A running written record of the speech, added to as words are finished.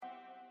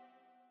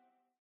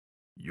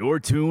You're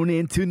tuned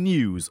into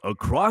news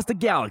across the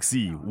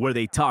galaxy where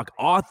they talk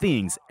all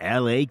things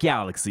LA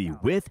Galaxy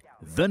with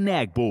the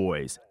Nag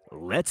Boys.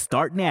 Let's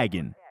start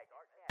nagging.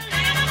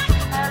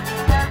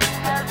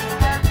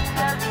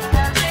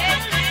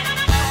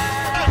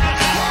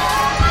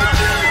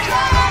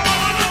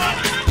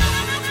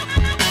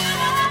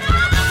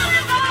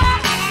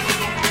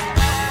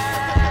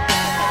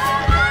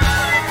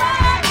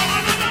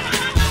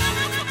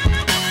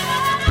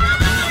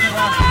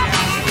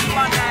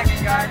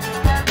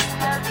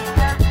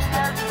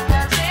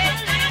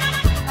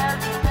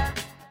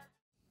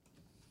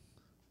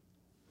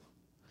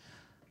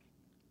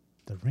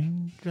 The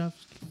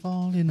raindrops keep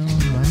falling on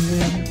my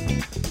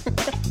head.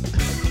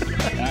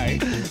 Alright.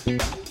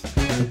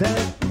 But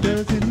that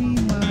doesn't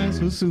mean my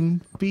eyes will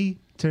soon be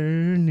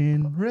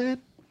turning red.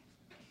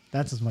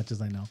 That's as much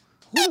as I know.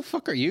 Who the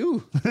fuck are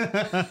you?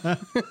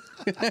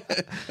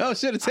 Oh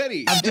shit, it's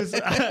Eddie.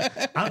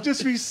 I'm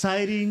just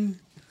reciting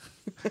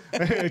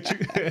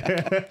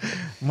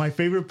my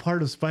favorite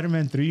part of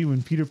Spider-Man 3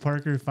 when Peter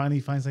Parker finally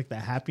finds like the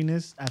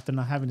happiness after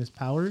not having his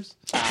powers.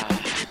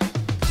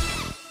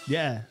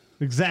 Yeah,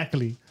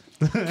 exactly.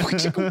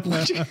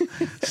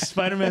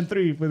 Spider-Man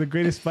 3 for the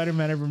greatest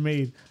Spider-Man ever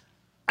made.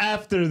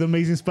 After the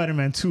Amazing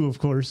Spider-Man 2, of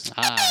course.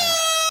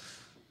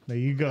 There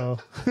you go.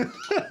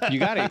 You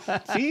got it.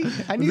 See?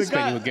 I knew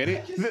Spenny would get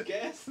it.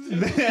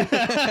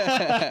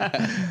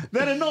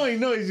 That annoying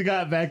noise you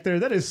got back there,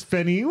 that is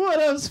Spenny. What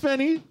up,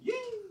 Spenny?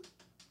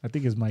 I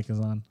think his mic is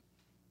on.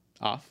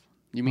 Off?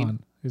 You mean?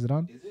 On. Is it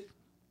on? Is it?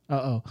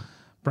 Uh-oh.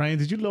 Brian,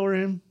 did you lower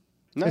him?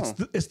 No.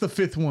 It's the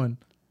fifth one.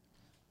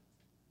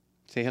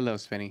 Say hello,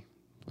 Spenny,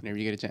 whenever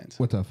you get a chance.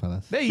 What's up,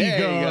 fellas? There you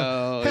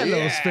go. Hello,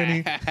 Yeah.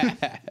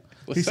 Spenny.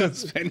 What's up,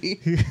 Spenny?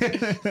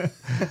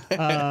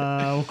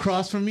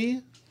 Across from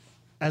me,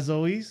 as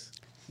always,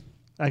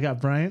 I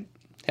got Brian.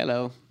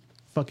 Hello.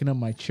 Fucking up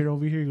my chair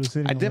over here. He was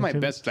sitting I on did my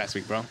chair. best last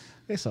week, bro.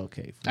 It's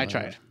okay. I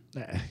tried.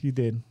 You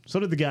did. So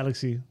did the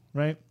Galaxy,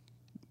 right?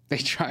 They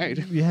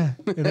tried. Yeah.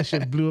 And that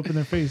shit blew up in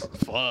their face.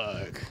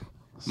 Fuck.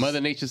 Mother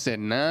Nature said,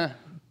 nah,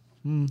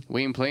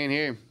 we ain't playing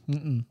here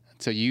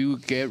until you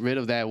get rid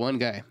of that one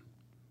guy.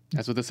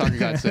 That's what the soccer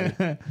god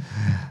said.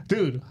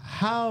 Dude,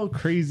 how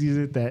crazy is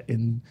it that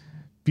in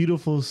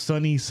beautiful,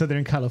 sunny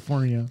Southern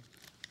California,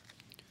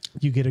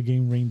 you get a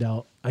game rained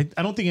out? I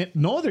don't think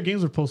no other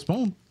games were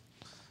postponed.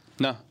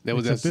 No,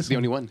 Except that's this the one.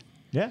 only one.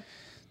 Yeah.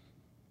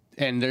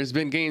 And there's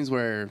been games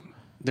where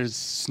there's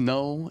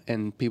snow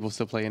and people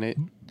still playing it.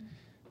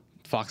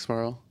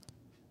 Foxborough.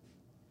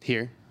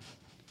 Here.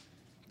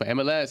 But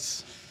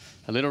MLS,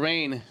 a little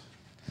rain.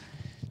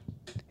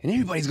 And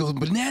everybody's going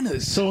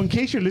bananas. So in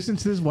case you're listening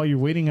to this while you're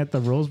waiting at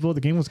the Rose Bowl,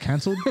 the game was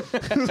canceled.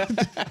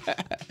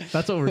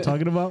 That's what we're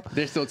talking about.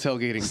 They're still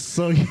tailgating.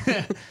 So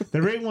yeah,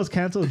 the rain was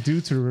canceled due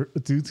to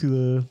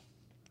the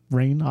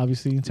rain,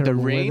 obviously. The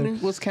Terrible rain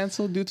weather. was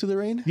canceled due to the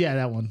rain? Yeah,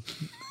 that one.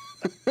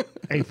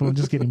 Hey, fool,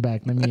 just getting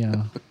back. Let me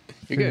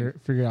You're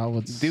figure out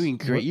what's Doing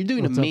great. what- You're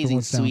doing what's up and amazing,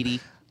 what's down. sweetie.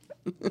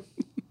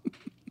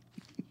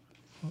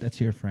 That's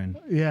your friend.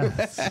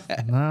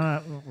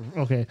 Yeah.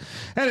 Okay.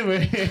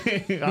 Anyway,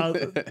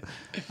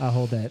 I'll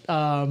hold that.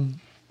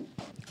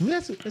 Let me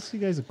ask you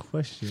guys a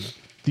question.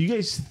 Do you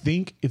guys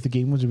think if the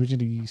game was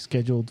originally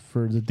scheduled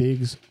for the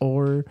digs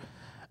or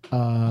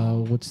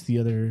what's the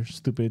other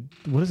stupid?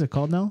 What is it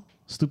called now?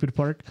 Stupid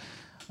Park.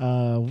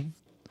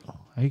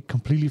 I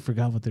completely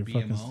forgot what they're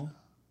fucking. BMO?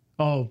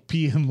 Oh,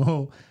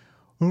 PMO.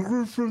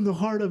 We're from the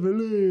heart of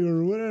LA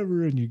or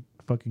whatever, and you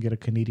fucking get a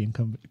Canadian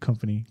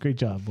company. Great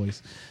job,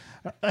 boys.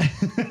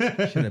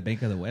 Should have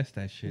Bank of the West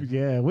that shit.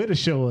 Yeah, way to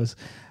show us.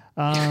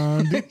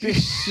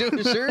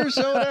 Sure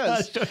showed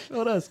us.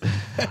 Showed us.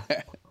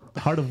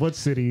 Heart of what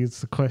city?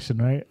 It's the question,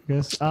 right? I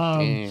guess.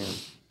 Damn.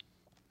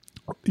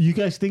 You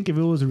guys think if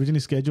it was originally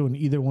scheduled in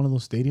either one of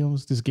those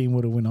stadiums, this game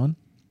would have went on?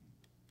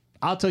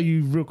 I'll tell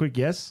you real quick.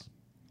 Yes,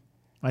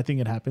 I think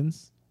it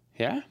happens.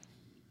 Yeah?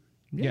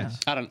 Yeah. Yes.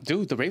 I don't...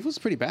 Dude, the rave was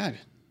pretty bad.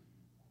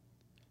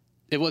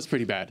 It was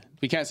pretty bad.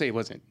 We can't say it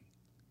wasn't.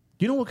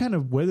 You know what kind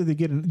of weather they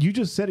get in? You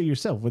just said it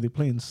yourself. Were they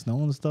playing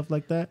snow and stuff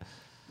like that?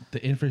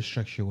 The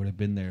infrastructure would have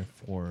been there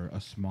for a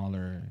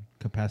smaller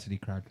capacity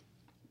crowd.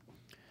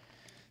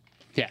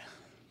 Yeah.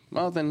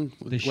 Well, then...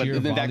 The sheer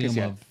then that case,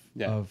 volume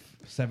yeah. of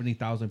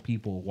 70,000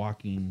 people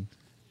walking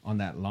on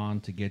that lawn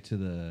to get to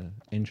the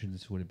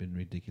entrance would have been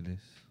ridiculous.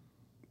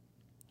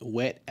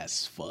 Wet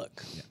as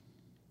fuck. Yeah.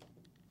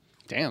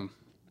 Damn.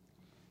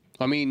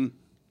 I mean,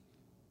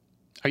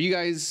 are you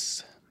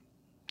guys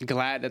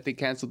glad that they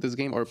canceled this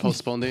game or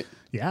postponed it?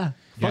 Yeah.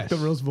 Fuck Yes. the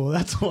Rose Bowl.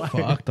 That's why.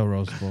 Fuck the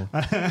Rose Bowl.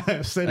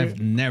 I've said I've it.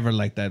 never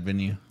liked that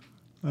venue.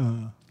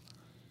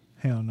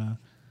 Hell no.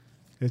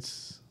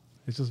 It's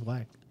just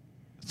whack.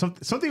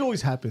 Something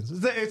always happens.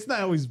 It's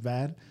not always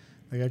bad.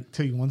 Like I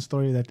tell you one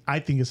story that I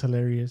think is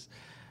hilarious.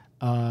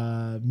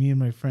 Me and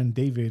my friend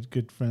David,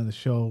 good friend of the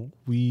show,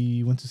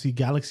 we went to see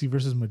Galaxy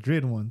versus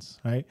Madrid once,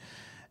 right?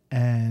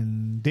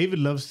 And David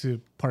loves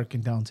to park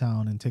in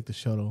downtown and take the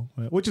shuttle,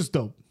 right? Which is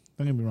dope.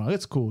 Don't get me wrong.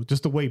 It's cool.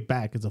 Just the way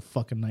back is a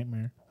fucking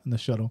nightmare in the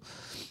shuttle.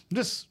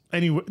 Just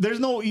anywhere. There's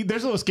no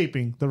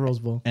escaping the Rose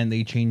Bowl. And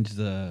they changed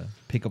the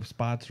pickup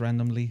spots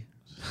randomly.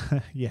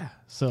 Yeah.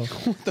 So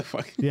What the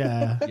fuck?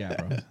 yeah. Yeah,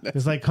 bro.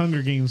 It's like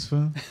Hunger Games.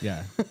 Fool.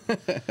 Yeah.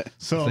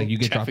 So It's like you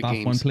get dropped Traffic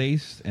off one games.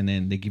 place, and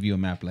then they give you a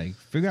map. Like,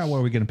 figure out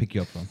where we're gonna pick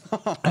you up from.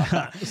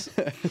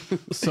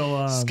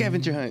 so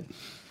Scavenger hunt.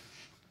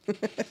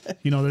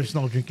 there's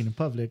no drinking in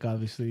public,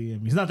 obviously. I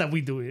mean, it's not that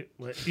we do it,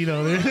 but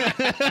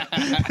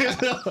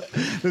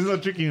there's no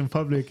drinking in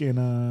public in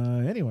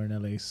anywhere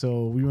in LA.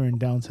 So we were in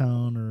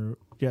downtown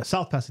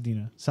South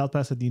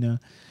Pasadena,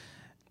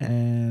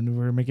 and we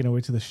were making our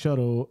way to the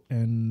shuttle.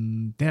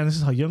 And damn, this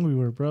is how young we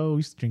were, bro. We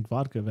used to drink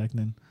vodka back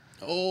then.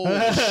 Oh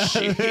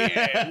shit!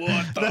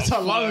 What the That's how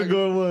long fuck?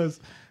 ago it was.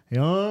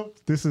 Yup,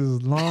 this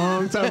is a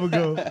long time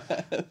ago.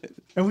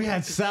 And we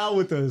had Sal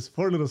with us,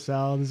 poor little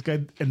Sal. This guy,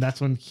 and that's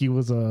when he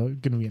was gonna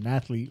be an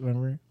athlete,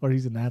 remember? Or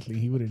he's an athlete.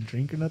 He wouldn't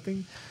drink or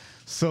nothing.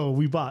 So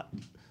we bought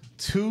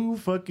 2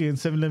 fucking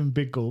 7-Eleven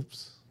Big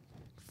Gulps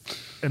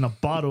and a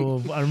bottle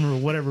of I remember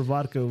whatever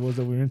vodka it was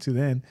that we were into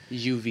then.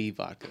 UV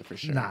vodka for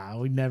sure. Nah,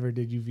 we never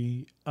did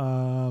UV.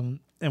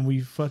 And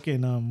we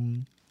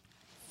fucking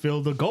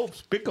filled the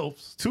gulps, big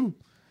gulps too.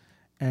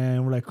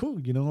 And we're like, cool,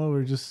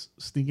 we're just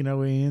sneaking our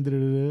way in.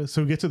 Da-da-da-da.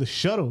 So we get to the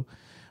shuttle.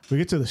 And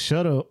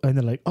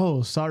they're like,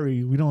 oh,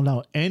 sorry, we don't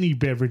allow any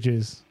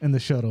beverages in the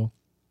shuttle.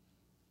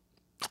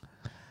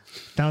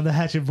 Down the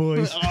hatchet,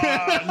 boys.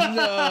 Oh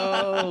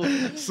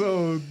no!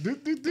 So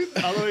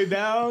all the way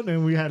down,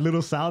 and we had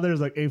little Sal there.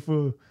 It's like, hey,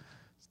 fool,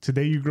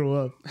 today you grow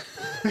up.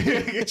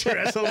 Get your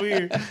ass over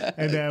here.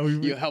 And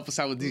then You help us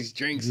out with these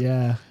drinks.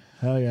 yeah,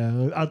 hell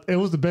yeah. It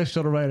was the best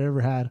shuttle ride I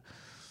ever had.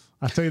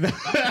 I'll tell you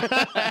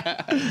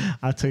that.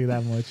 I'll tell you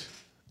that much.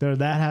 That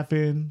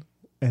happened.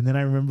 And then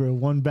I remember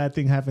one bad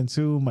thing happened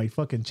too. My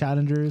fucking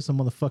Challenger, some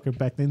motherfucker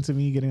backed into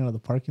me getting out of the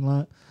parking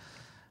lot.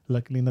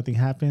 Luckily, nothing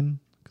happened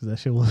because that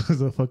shit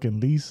was a fucking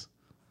lease.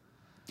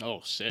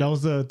 Oh shit! That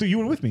was dude, you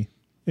were with me.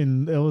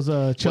 And it was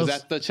Chelsea. Was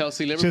that the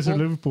Chelsea Liverpool? Chelsea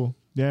Liverpool.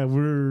 Yeah,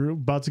 we were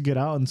about to get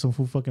out and some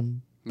fool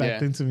fucking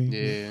backed into me.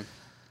 Yeah.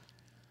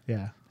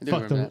 Yeah. I do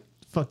remember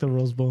Fuck the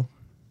Rose Bowl.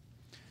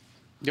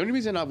 The only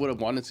reason I would have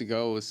wanted to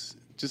go was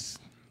just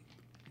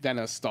that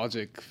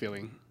nostalgic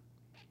feeling.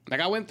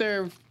 Like I went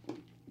there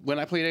when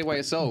I played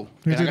AYSO, and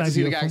Here's I an got to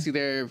see the idea, Galaxy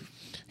there.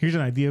 Here's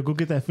an idea. Go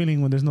get that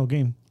feeling when there's no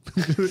game.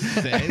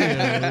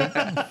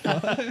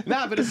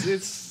 Nah, but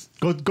it's.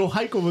 Go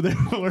hike over there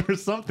or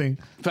something.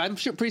 But I'm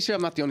pretty sure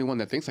I'm not the only one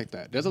that thinks like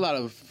that. There's a lot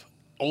of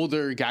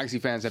older Galaxy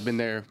fans that have been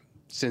there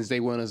since day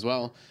one as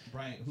well.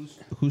 Brian,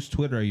 whose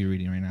Twitter are you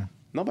reading right now?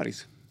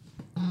 Nobody's.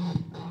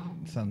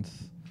 Sounds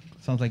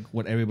like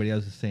what everybody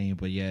else is saying,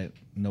 but yet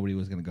nobody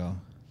was gonna go.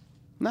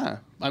 Nah,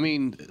 I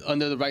mean,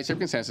 under the right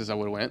circumstances, I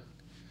would have went.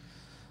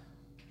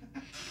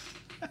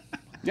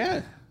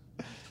 Yeah,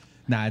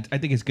 Nah, I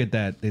think it's good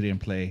that they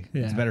didn't play.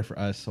 It's Yeah. better for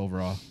us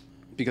overall.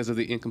 because of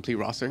the incomplete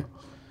roster.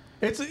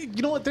 It's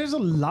you know what? There's a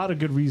lot of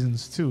good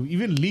reasons too.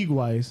 Even league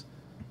wise,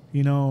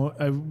 we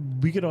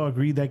could all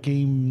agree that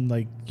game.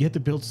 Like you have to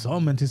build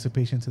some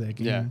anticipation to that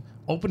game. Yeah.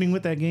 Opening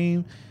with that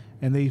game,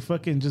 and they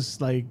fucking just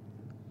like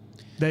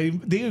they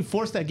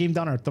forced that game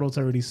down our throats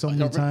already so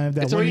many times.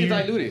 That It's one already year,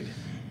 diluted.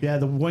 yeah,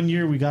 the one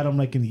year we got them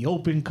like in the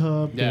Open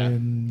Cup. Yeah.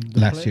 And the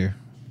Last year.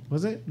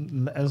 was it?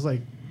 I was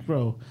like,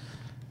 bro,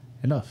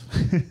 enough.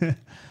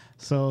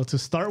 So to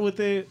start with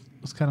it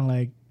was kind of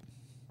like,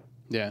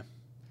 Yeah.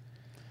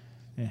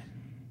 yeah.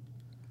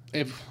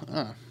 If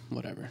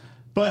whatever.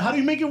 But how do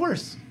you make it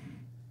worse?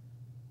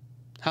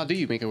 How do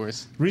you make it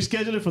worse?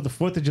 Reschedule it for the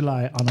 4th of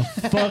July on a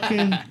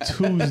fucking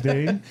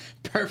Tuesday.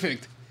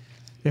 Perfect.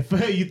 If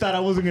you thought I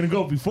wasn't gonna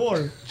go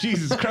before,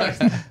 Jesus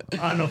Christ,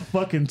 on a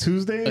fucking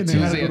Tuesday, and Tuesday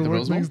then have to at go the to work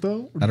Rose Bowl? next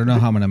though. I don't know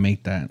how I'm gonna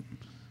make that.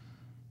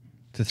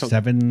 It's a So-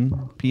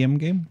 7 p.m.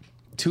 game.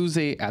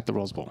 Tuesday at the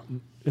Rose Bowl.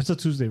 It's a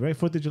Tuesday, right?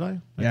 4th of July.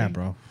 I Yeah, think.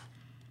 bro.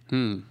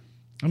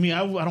 I mean,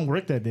 I don't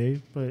work that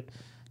day, but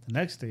the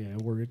next day I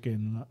work,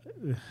 and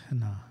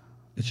nah,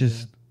 It's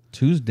just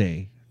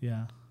Tuesday.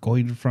 yeah.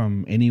 Going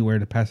from anywhere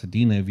to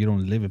Pasadena if you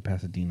don't live in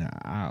Pasadena.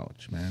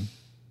 Ouch, man.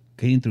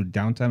 Getting through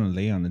downtown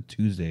LA on a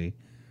Tuesday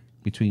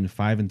between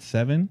 5 and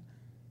 7.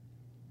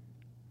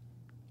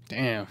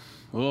 Damn.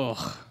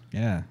 Ugh.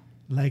 Yeah.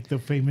 Like the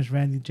famous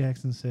Randy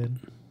Jackson said,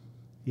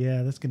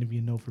 "Yeah, that's gonna be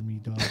a no for me,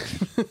 dog."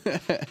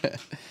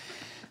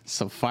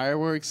 So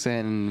fireworks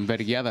and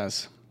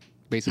vergueadas,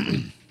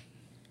 basically.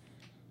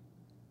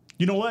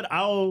 You know what?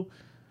 I'll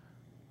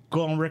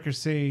go on record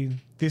saying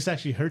this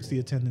actually hurts the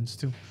attendance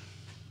too.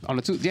 On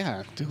a Tuesday,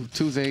 yeah, dude,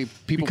 Tuesday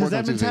people Because work that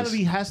on Tuesdays.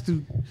 mentality has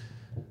to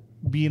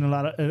be in a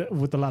lot of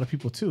with a lot of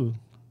people too.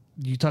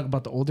 You talk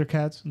about the older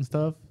cats and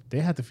stuff; they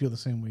have to feel the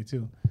same way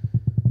too.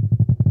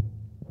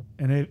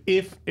 And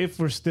if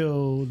we're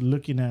still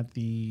looking at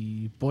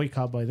the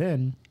boycott by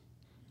then,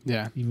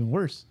 Yeah, even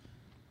worse.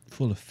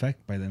 Full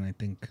effect by then, I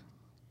think.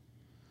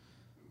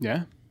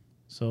 yeah.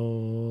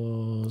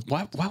 So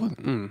Why? Why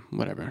would?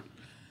 Whatever.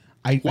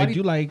 I Why do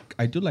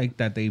do like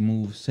that they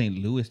moved St.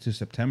 Louis to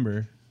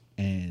September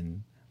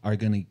and are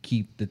gonna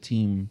keep the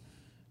team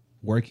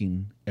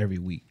working every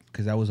week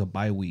because that was a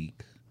bye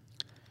week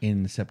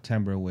in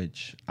September,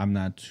 which I'm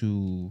not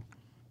too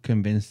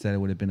convinced that it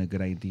would have been a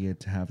good idea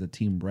to have the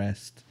team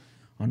rest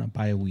on a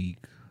bye week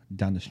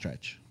down the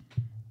stretch.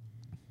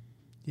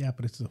 Yeah,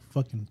 but it's a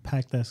fucking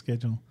packed ass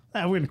schedule.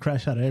 We're gonna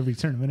crash out of every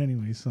tournament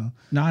anyway, so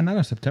No, not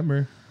in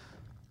September.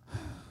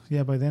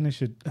 yeah. By then it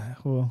should.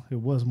 Well, it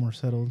was more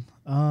settled.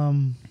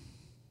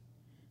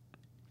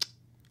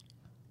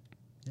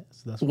 Yeah,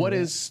 so that's What where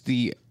we're is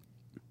the...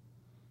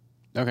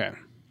 Okay.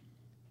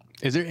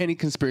 Is there any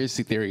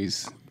conspiracy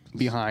theories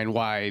behind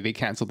why they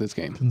canceled this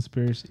game? at.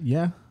 Conspiracy.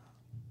 Yeah,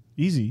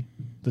 easy.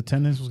 The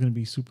attendance was gonna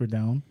be super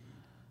down.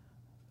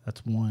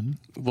 That's one.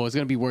 Well, it's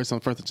going to be worse on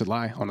 4th of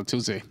July on a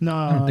Tuesday. No,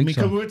 don't I think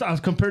mean so.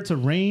 compared to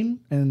rain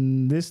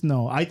and this,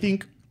 no. I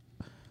think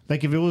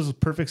like if it was a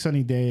perfect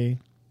sunny day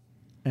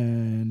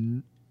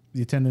and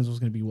the attendance was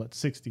going to be what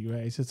 60,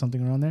 right? I said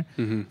something around there.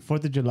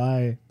 4th of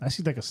July, I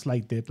see like a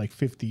slight dip, like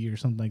 50 or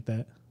something like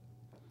that.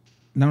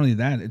 Not only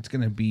that, it's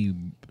gonna be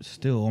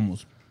still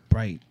almost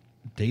bright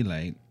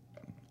daylight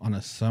on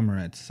a summer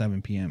at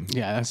 7 p.m.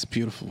 Yeah, that's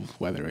beautiful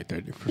weather right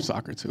there for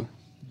soccer, too.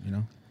 You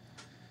know,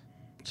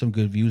 some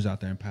good views out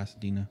there in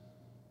Pasadena.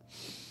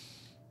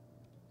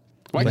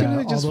 Why couldn't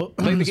they just play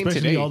the game especially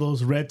today? all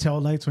those red tail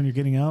lights when you're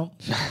getting out.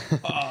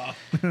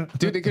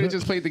 Dude, they could have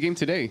just played the game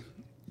today.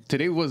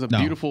 Today was a No.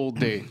 beautiful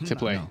day to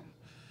play. No.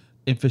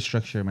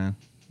 Infrastructure, man.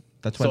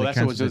 That's why So they that's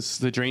what canceled it.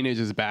 just the drainage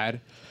is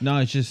bad. No,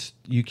 it's just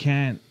you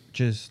can't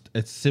just.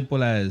 It's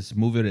simple as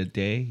move it a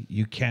day.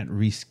 You can't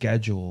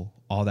reschedule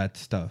all that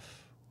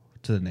stuff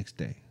to the next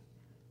day.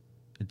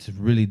 It's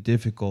really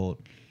difficult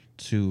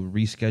to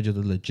reschedule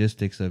the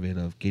logistics of it,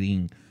 of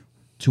getting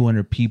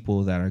 200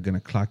 people that are gonna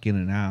clock in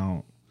and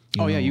out.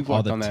 Oh yeah, you've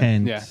worked all on the that.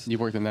 tents. Yeah, you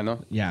worked on that,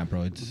 no? Yeah,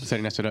 bro. It's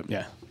Setting that shit up.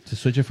 Yeah. to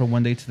switch it from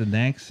one day to the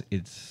next.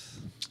 It's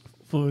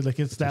For like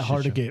it's that a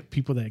hard to shit show. get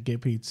people that get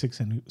paid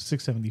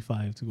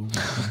 $675 to go work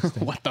the next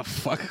day. What the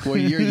fuck? What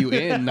year are you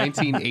in?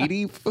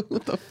 1980?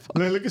 What the fuck?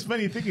 Like, look, it's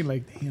funny thinking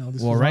like, damn,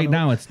 this well, is right on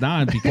now it's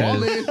not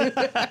because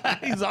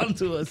he's on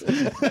to us.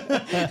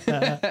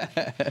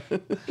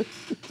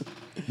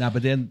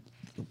 but then,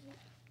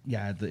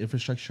 yeah, the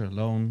infrastructure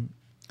alone,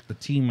 the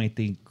team I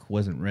think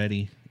wasn't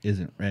ready,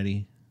 isn't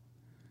ready.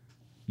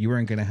 You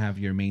weren't gonna have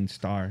your main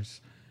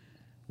stars.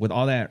 With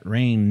all that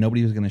rain,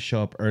 nobody was gonna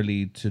show up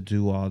early to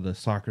do all the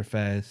soccer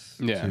fests,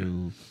 Yeah.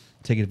 to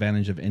take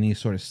advantage of any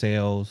sort of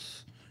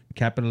sales.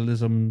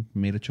 Capitalism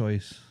made a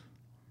choice.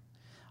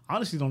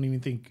 Honestly, don't even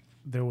think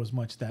there was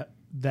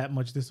that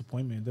much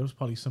disappointment. There was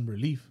probably some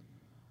relief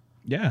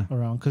Yeah.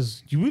 around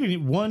because we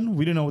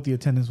didn't know what the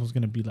attendance was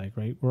going to be like,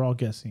 right? We're all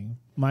guessing,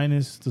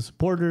 minus the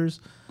supporters,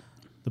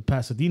 the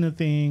Pasadena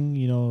thing,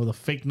 the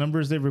fake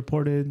numbers they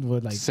reported were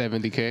like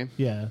 70K?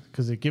 yeah,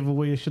 because they give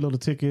away a shitload of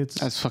tickets.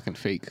 That's fucking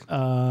fake.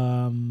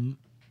 Yeah,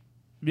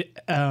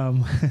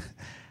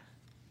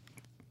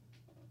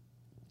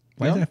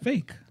 Why is that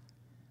fake?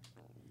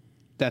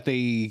 That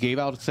they gave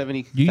out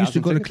 70. You used to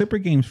go to Clipper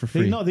games for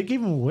free. they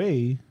gave them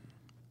away,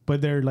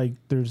 but they're like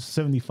there's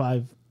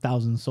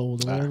 75,000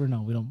 sold or whatever.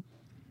 No, we don't.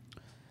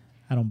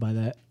 I don't buy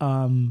that.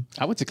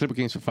 I went to Clipper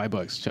games for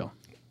 $5. Chill.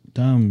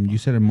 Dumb. You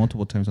said it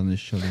multiple times on this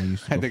show that you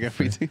used to I go think I for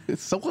free free.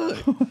 tickets. So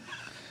what?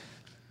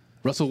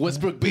 Russell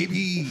Westbrook, baby.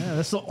 Yeah,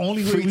 that's the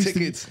only way Free we used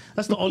tickets.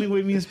 that's the only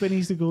way me and Spenny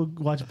used to go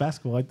watch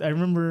basketball. I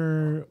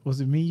remember, was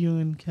it me, you,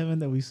 and Kevin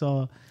that we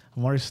saw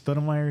Amari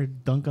Stoudemire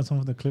dunk on some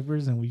of the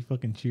Clippers and we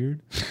fucking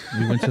cheered?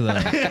 We went for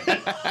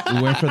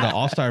the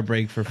All-Star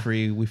break for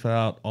free. We filled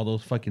out all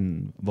those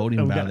fucking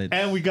voting ballots.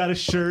 And we got a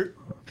shirt.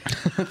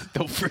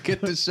 Don't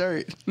forget the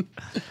shirt.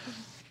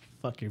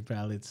 Fuck your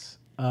ballots.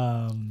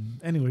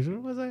 Anyways, where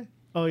was I?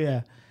 Oh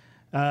yeah.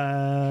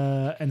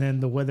 And then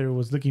the weather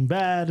was looking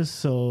bad,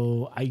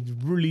 so I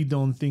really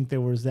don't think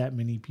there was that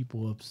many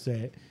people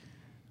upset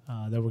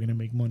that we're gonna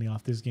make money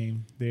off this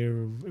game.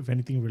 They're, if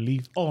anything,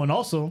 relieved. Oh, and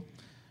also,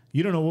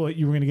 you don't know what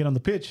you were gonna get on the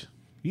pitch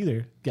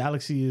either.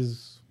 Galaxy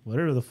is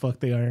whatever the fuck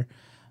they are.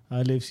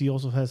 LAFC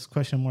also has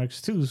question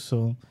marks too.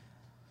 So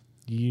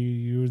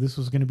you this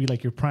was gonna be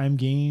like your prime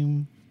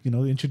game.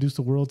 Introduce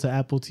the world to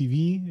Apple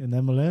TV and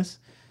MLS.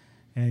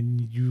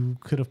 And you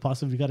could have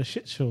possibly got a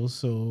shit show.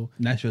 So,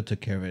 Nashville took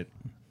care of it.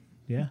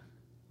 yeah.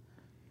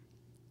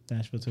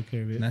 Nashville took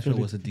care of it. Nashville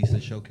Philly- was a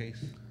decent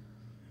showcase.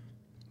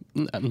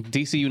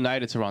 DC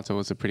United Toronto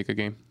was a pretty good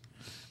game.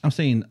 I'm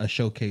saying a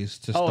showcase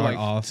to Oh, start like,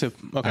 off.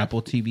 okay.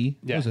 Apple TV.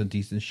 Yeah. It was a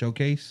decent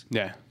showcase.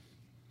 Yeah.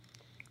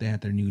 They had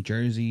their new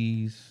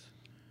jerseys.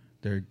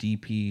 Their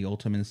DP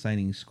Ultimate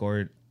signing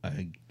scored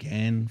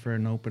again for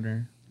an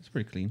opener. It's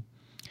pretty clean.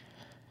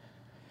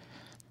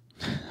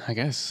 I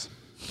guess.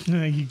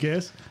 you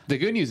guess? The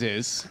good news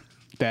is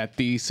that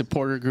the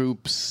supporter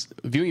group's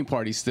viewing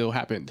party still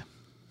happened.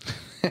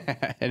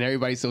 And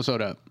everybody still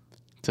showed up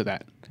to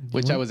that,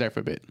 which I was there for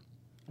a bit.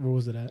 Where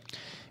was it at?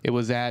 It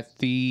was at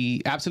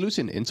the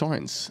Absolution in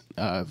Torrance.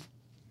 I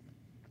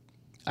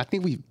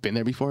think we've been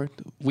there before.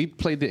 We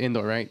played the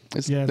indoor, right?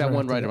 It's Yeah, that it's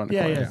one after right that. around the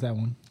Yeah, corner. yeah, it's that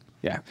one.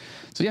 Yeah.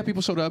 So yeah,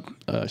 people showed up.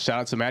 Shout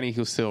out to Manny,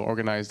 who still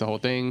organized the whole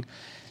thing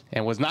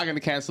and was not going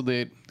to cancel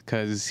it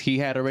because he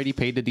had already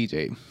paid the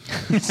DJ,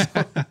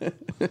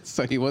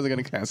 so he wasn't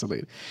going to cancel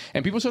it.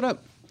 And people showed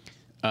up.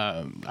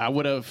 I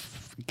would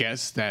have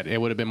guessed that it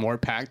would have been more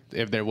packed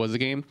if there was a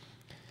game.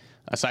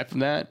 Aside from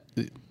that,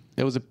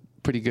 it was a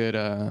pretty good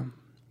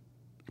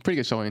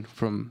showing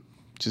from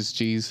just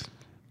G's.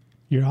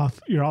 You're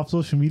off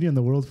social media and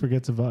the world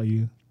forgets about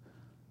you.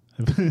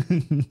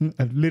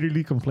 I've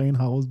literally complained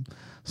how I was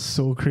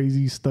so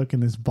crazy stuck in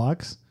this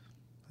box.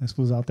 This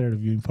was out there at a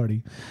viewing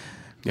party.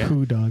 Yeah.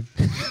 Cool, dog.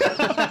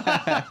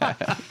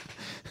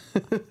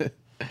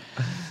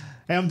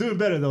 Hey, I'm doing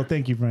better though.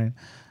 Thank you, Brian.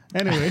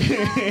 Anyway.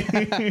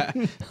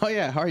 Oh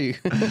yeah, how are you?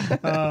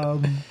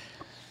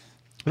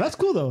 That's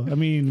cool though. I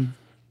mean,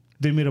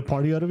 they made a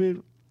party out of it.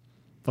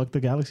 Fuck the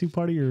Galaxy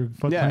party or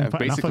fuck Yeah, Climb not fuck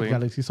basically.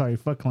 Galaxy, sorry,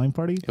 fuck Climb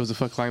party. It was a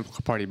fuck climb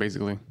party,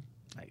 basically.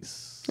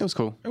 Nice. It was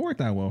cool. It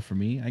worked out well for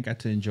me. I got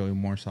to enjoy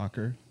more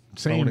soccer. If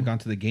I Same. would have gone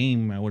to the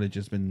game, I would have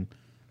just been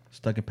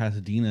stuck in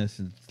Pasadena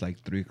since like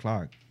 3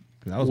 o'clock.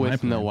 That was my With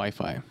plan. no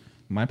Wi-Fi.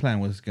 My plan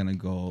was gonna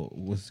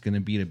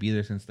be to be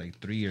there since like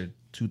 3 or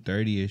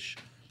 2:30 ish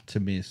to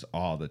miss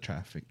all the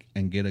traffic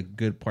and get a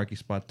good parking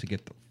spot to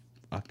get the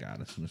fuck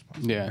out as soon as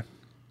possible. Yeah.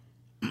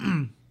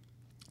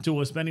 To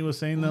what Spenny was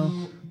saying though,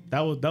 that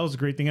was a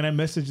great thing. And I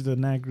messaged the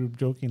NAG group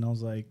joking. I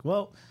was like,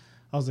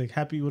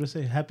 happy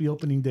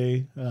opening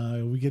day.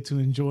 We get to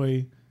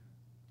enjoy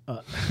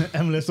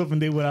MLS open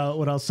day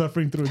without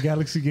suffering through a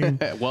Galaxy game.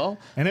 Well,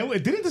 And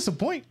it didn't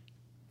disappoint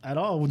at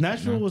all.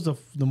 Nashville was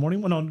the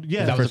morning one. No,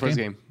 yeah, that was the first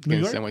game New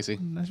against York? NYC.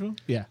 Nashville.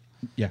 Yeah,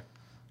 Yeah.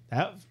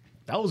 that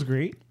was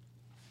great.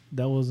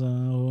 That was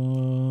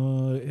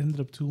ended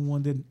up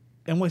 2-1. Then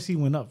NYC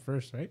went up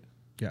first, right?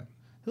 Yeah.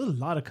 There was a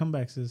lot of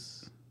comebacks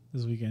this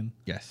weekend.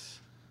 Yes.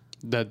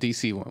 The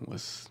DC one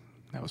was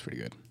pretty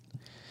good.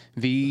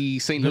 The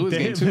St. Louis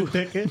game too.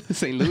 Ooh,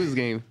 St. Louis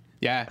game.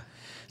 Yeah.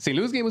 St.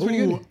 Louis game was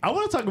pretty good. I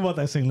want to talk about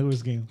that St.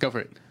 Louis game. Go for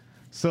it.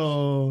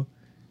 So,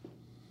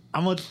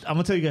 I'm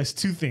gonna tell you guys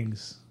two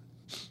things,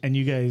 and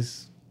you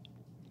guys,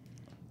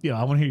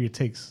 I want to hear your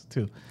takes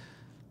too.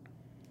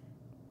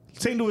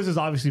 St. Louis is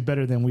obviously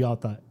better than we all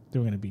thought they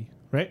were gonna be,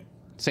 right?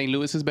 St.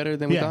 Louis is better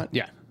than we Yeah. thought.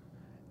 Yeah.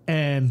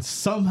 And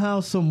somehow,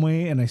 some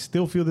way, and I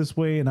still feel this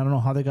way, and I don't know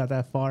how they got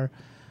that far.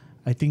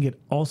 I think it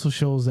also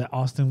shows that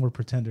Austin were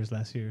pretenders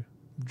last year.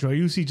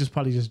 Driussi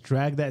probably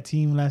dragged that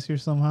team last year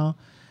somehow,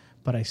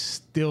 but I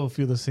still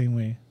feel the same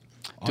way.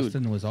 Dude.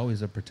 Austin was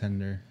always a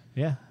pretender.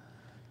 Yeah.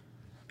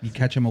 You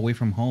catch them away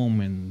from home,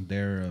 and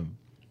they're a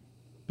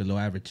below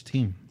average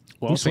team.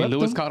 Well, We St. swept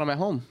Louis them? caught them at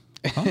home.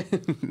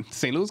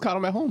 St. Louis caught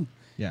them at home.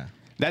 Yeah.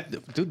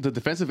 That dude, the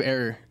defensive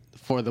error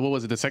for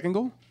the second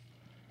goal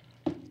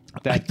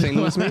that St.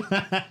 Louis made.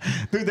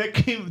 Dude, that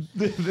came.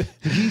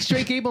 He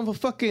straight gave him a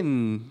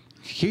fucking.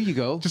 Here you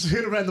go. Just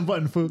hit a random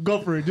button.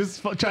 Go for it.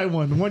 Just try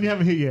one. The one you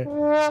haven't hit yet.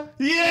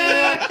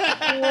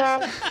 Yeah!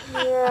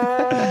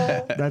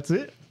 That's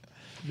it.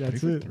 That's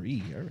 3 it. for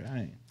 3. All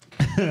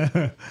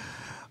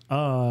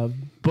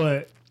right.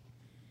 But,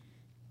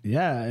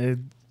 yeah,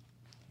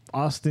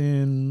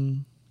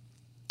 Austin.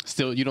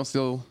 Still, you don't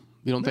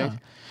think?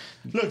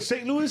 Look,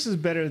 St. Louis is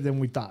better than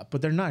we thought,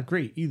 but they're not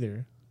great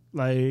either.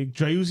 Like,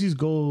 Driussi's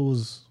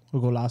goals a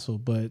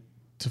golazo, but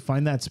to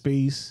find that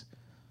space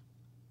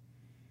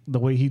the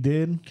way he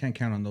did, Can't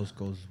count on those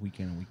goals week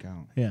in and week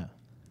out. yeah.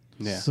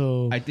 Yeah.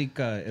 So, I think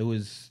it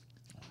was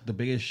the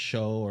biggest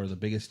show or the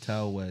biggest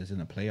tell was in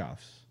the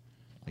playoffs.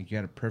 Like, you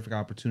had a perfect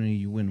opportunity.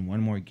 You win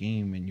one more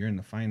game, and you're in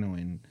the final,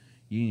 and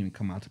you didn't even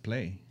come out to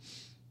play.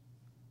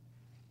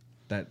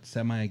 That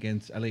semi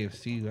against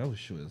LAFC,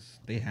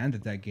 they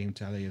handed that game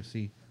to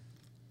LAFC.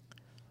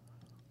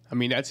 I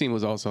mean, that team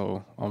was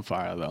also on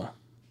fire though.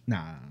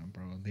 Nah,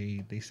 bro.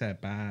 They sat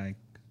back.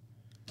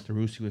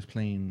 Driussi was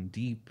playing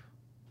deep,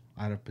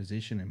 out of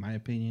position, in my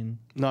opinion.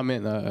 No, I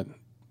meant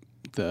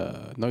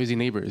the Noisy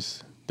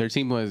Neighbors. Their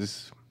team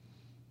was.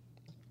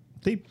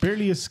 they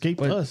barely escaped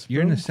But us.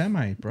 you're in bro. the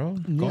semi, bro.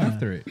 Go Yeah.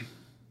 after it.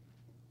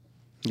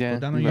 Yeah. Go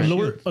down on you're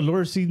your right. shit. A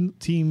lower seed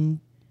team,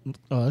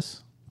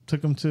 us,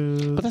 took them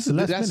to But that's the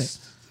last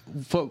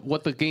minute. for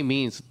what the game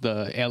means.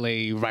 The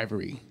LA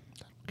rivalry.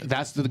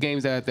 That's the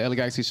games that the LA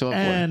Galaxy show up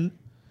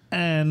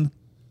And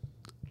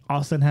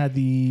Austin had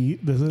the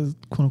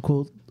quote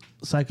unquote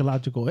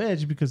psychological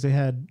edge because they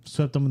had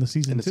swept them in the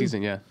season. for in the too.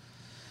 season. Yeah.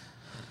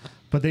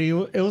 But it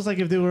was like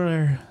if they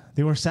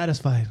were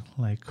satisfied.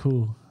 Like,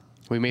 cool,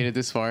 We made it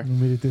this far. we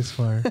made it this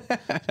far.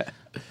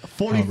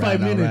 45 All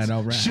right, minutes.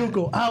 all right. She'll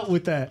go out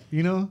with that,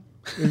 you know?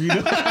 If you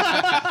know.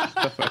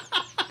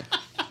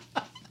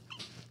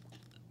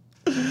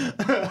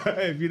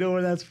 If you know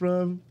where that's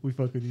from, we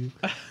fuck with you.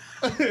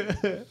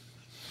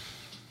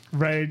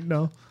 Right?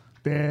 No.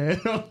 Damn.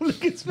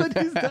 Look at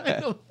Spenny's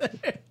dying over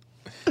there.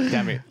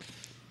 Damn it.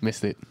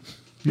 Missed it.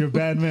 You're a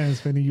bad man,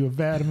 Spenny. You're a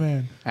bad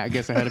man. I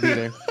guess I had to be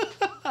there.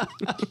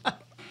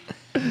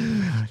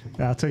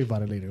 I'll tell you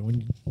about it later.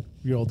 When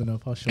you're old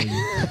enough, I'll show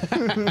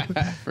you.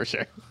 For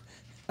sure.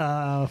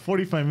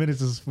 45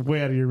 minutes is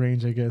way out of your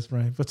range, I guess,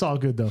 Brian. But it's all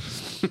good, though.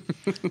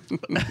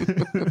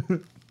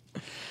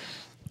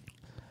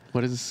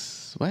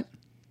 What?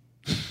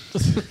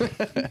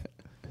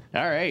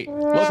 All right.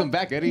 Welcome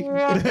back, Eddie.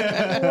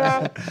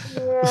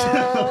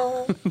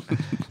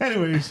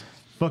 Anyways,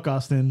 fuck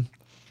Austin.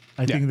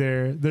 I think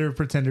they're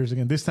pretenders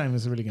again. This time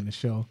it's really going to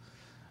show.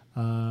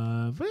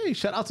 But hey,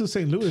 shout out to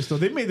St. Louis though.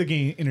 They made the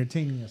game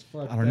entertaining as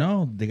fuck. I don't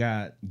know. They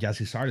got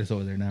Yassi Sardis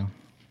over there now.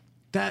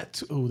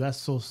 That's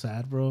so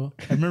sad, bro.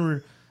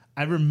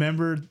 I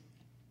remember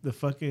the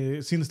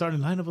fucking seeing the starting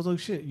lineup. I was like,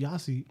 shit,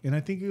 Yassi, and I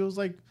think it was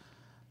like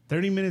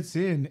 30 minutes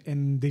in,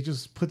 and they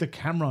just put the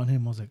camera on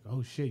him. I was like,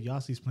 oh shit,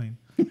 Yassi's playing.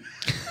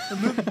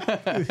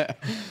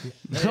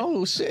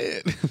 Oh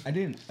shit. I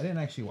didn't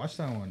actually watch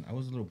that one. I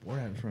was a little bored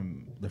at it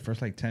from the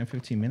first like 10,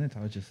 15 minutes.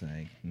 I was just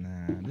like, nah,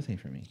 this ain't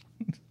for me.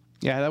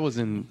 Yeah, that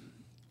wasn't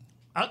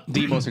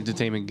the most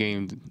entertaining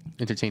game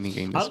this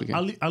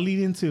weekend. I'll lead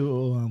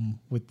into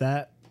with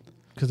that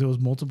because there was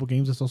multiple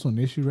games. That's also an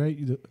issue, right?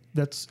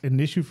 That's an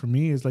issue for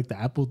me. Is like the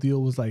Apple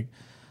deal was like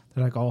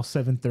they're like all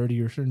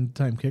 7:30 or certain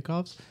time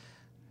kickoffs.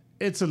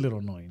 It's a little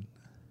annoying,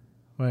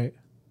 right?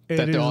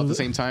 That they're all at the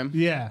same time?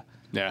 Yeah.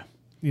 Yeah.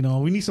 You know,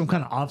 we need some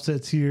kind of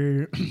offsets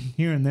here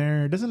and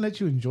there. It doesn't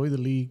let you enjoy the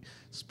league.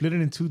 Split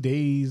it in 2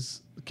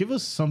 days. Give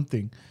us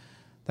something.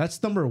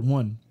 That's number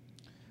one.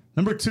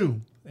 Number two,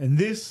 and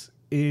this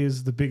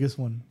is the biggest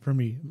one for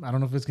me. I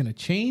don't know if it's going to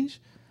change.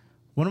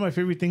 One of my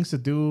favorite things to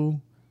do,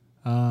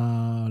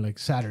 like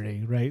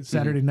Saturday, right?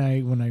 Saturday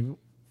night when I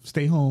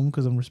stay home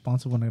because I'm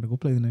responsible and I got to go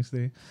play the next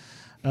day.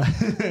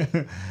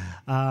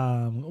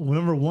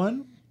 Number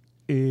one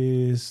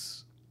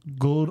is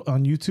go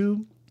on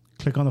YouTube,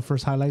 click on the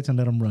first highlights and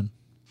let them run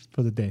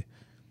for the day.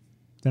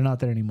 They're not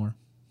there anymore.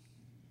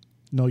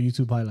 No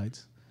YouTube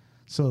highlights.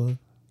 So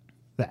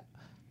that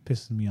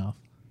pisses me off.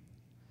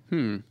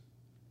 I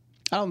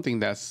don't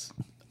think that's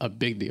a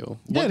big deal.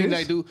 Yeah, One thing that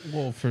I do.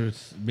 Well, for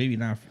maybe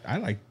not. I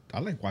like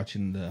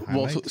watching the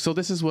Well, highlights. so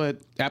this is what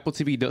Apple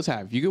TV does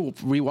have. You can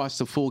rewatch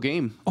the full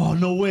game. Oh,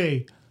 no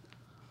way.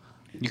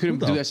 You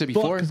couldn't Who do the that shit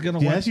fuck before. is gonna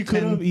Yes, watch you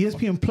could 10 have.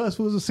 ESPN Plus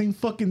was the same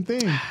fucking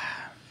thing.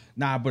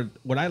 Nah, but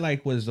what I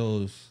like was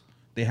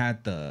they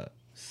had the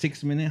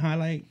 6-minute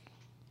highlight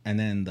and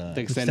then the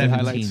extended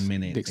highlights.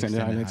 17-minute The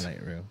extended highlights.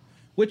 highlight reel,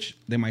 which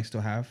they might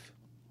still have.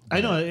 I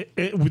know.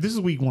 This is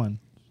week one.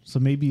 So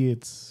maybe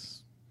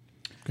it's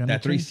gonna That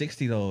change.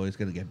 360 though is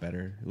gonna get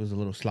better. It was a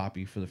little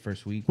sloppy for the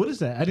first week. What is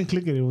that? I didn't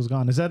click it. It was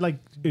gone. Is that like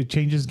it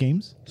changes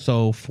games?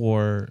 So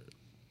to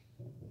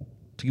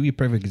give you a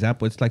perfect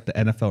example, it's like the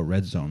NFL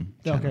Red Zone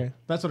channel. Okay,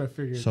 that's what I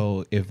figured.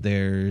 So if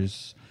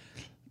there's,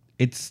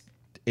 it's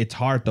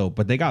hard though,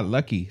 but they got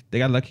lucky. They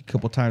got lucky a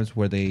couple times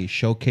where they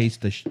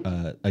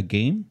showcased a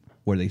game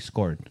where they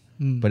scored,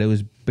 but it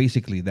was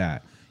basically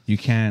that you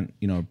can't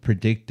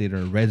predict it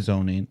or red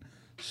zone it.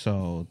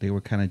 So they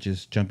were kind of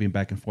just jumping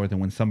back and forth, and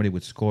when somebody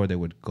would score, they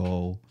would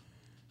go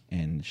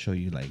and show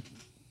you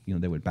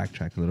they would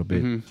backtrack a little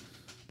bit,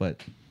 but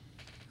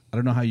I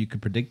don't know how you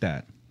could predict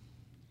that.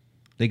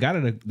 They got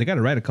it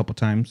right a couple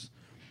times,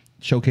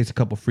 showcase a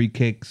couple free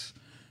kicks,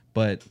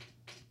 but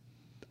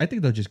I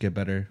think they'll just get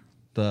better.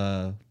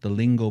 The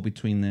lingo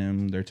between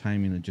them, their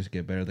timing will just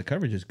get better. The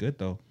coverage is good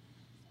though.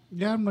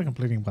 Yeah, I'm not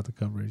complaining about the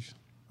coverage.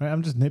 Right?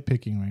 I'm just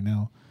nitpicking right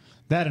now.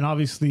 That and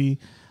obviously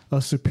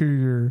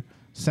superior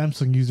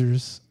Samsung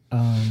users.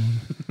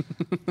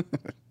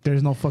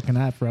 There's no fucking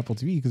app for Apple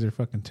TV because they're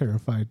fucking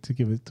terrified to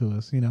give it to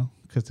us,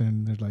 because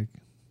then they're like,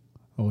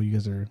 oh, you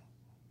guys are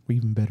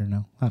even better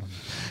now. I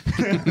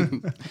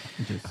don't know.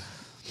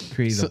 Just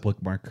create a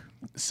bookmark.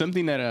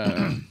 Something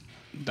that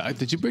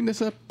did you bring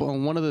this up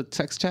on one of the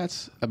text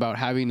chats about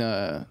having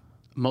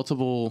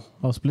multiple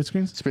Split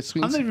screens? split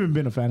screens? I've never even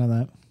been a fan of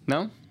that.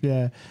 No?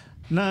 Yeah,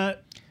 not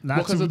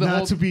Well, 'cause of the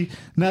whole- to be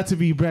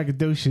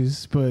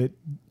braggadocious, but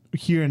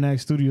here in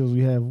Act Studios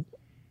we have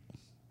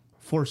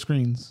 4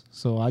 screens,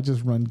 so I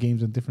just run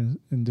games in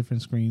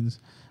different screens.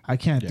 I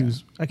can't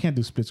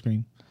do split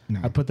screen.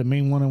 No. I put the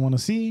main one I want to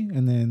see,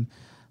 and then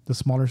the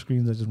smaller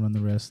screens I just run the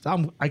rest.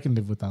 I can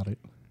live without it.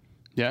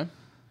 Yeah?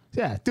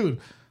 Yeah, dude.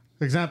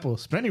 Example: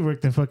 Spenny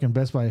worked in fucking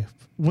Best Buy.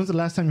 When's the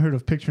last time you heard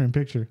of picture in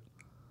picture?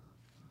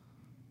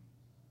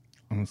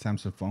 On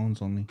Samsung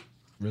phones only.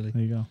 Really?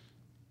 There you go.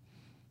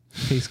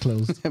 Case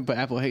closed. But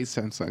Apple hates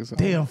Samsung. So.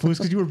 Damn, fools,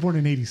 because you were born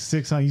in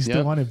 '86, huh? You still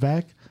Yep. want it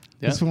back?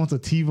 Yep. This one wants a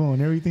TiVo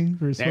and everything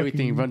for his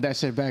Everything. fucking- Run that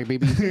shit back,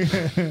 baby.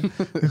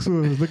 This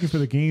one was looking for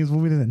the games,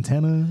 moving his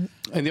antenna.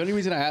 And the only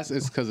reason I asked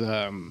is because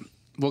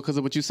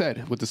of what you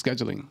said with the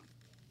scheduling.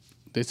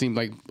 It seemed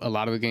like a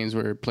lot of the games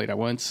were played at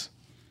once.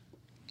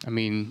 I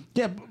mean,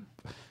 Yeah,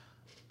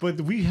 but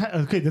we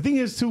okay. The thing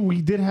is, too,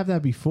 we did have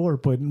that before,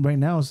 but right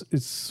now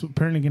it's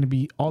apparently going to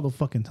be all the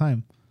fucking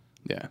time.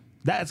 yeah.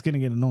 That's going to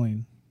get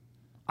annoying.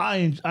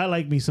 I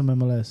like me some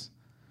MLS,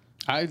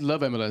 I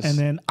love MLS. and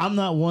then I'm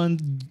not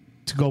one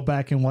to go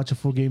back and watch a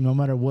full game no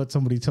matter what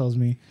somebody tells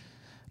me.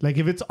 Like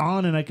if it's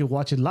on and I can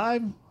watch it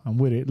live, I'm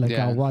with it. Like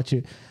Yeah. I'll watch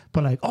it.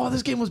 But like, oh,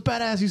 this game was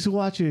badass. You should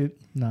watch it.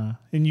 Nah.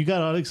 And you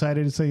got all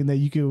excited saying that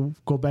you could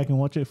go back and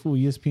watch it full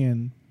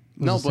ESPN.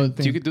 was no, the same but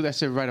thing. you could do that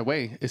shit right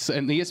away. It's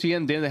and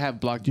ESPN. Then they have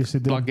block Yes, they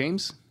do.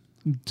 games.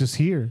 Just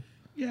here.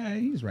 Yeah,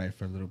 he's right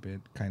for a little bit.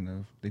 Kind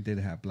of. They did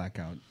have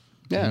blackout.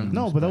 Yeah. games,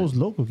 No, but that was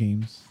local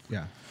games.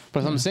 yeah.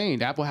 But I'm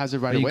saying Apple has it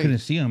right But you away. couldn't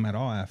see them at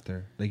all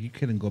after. Like you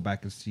couldn't go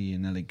back and see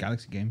an LA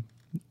Galaxy game.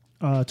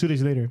 2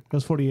 days later, it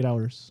was 48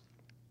 hours.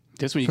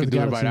 This one you for can the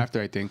do it right Galaxy.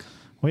 after, I think.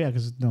 Well, yeah,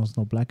 because there was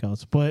no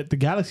blackouts. But the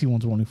Galaxy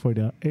ones were only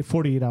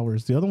 48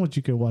 hours. The other ones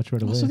you could watch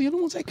right away. Also, the other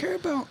ones I care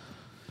about.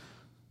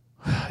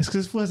 It's because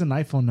this fool has an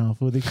iPhone now.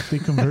 Fool. They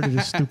converted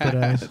his stupid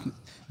ass.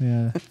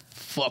 Yeah.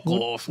 Fuck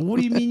What, off. what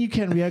do you mean you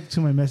can't react to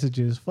my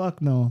messages?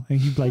 Fuck no. And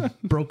he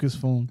like broke his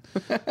phone.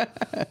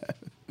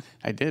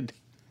 I did.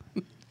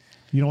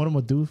 You know what I'm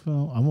gonna do,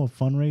 Phil? I'm gonna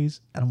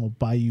fundraise and I'm gonna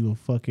buy you a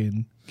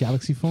fucking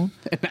Galaxy phone.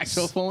 An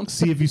actual phone.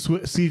 See if you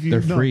see if you.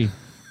 They're no, free.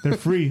 They're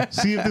free.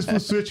 See if this fool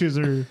switches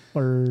or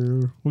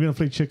we're gonna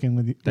play chicken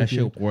with you. That with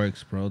you. shit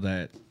works, bro.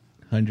 That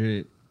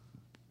 100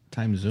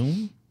 times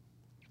zoom.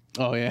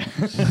 Oh yeah,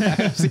 I've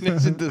seen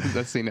that shit.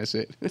 I've seen that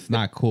shit. It's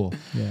not cool.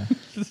 Yeah.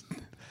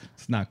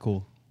 It's not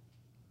cool.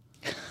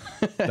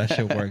 That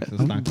shit works.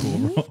 It's not cool,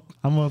 bro.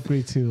 I'm gonna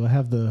upgrade too. I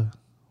have the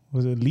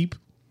was it Leap,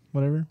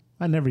 whatever.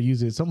 I never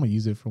use it. Someone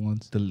use it for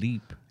once. The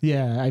leap.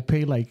 Yeah, I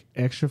pay like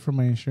extra for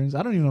my insurance.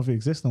 I don't even know if it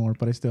exists no more,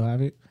 but I still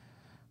have it,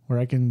 where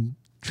I can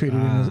trade it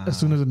in as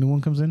soon as a new one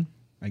comes in.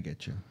 I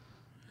get you.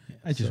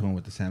 I just went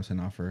with the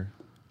Samsung offer.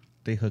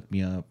 They hooked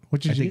me up.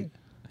 What did I you think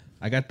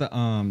I got the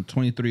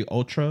 23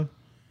 Ultra,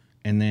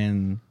 and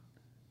then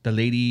the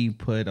lady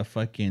put a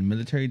fucking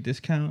military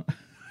discount.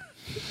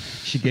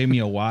 She gave me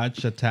a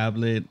watch, a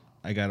tablet.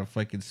 I got a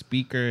fucking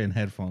speaker and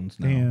headphones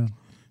now. Damn.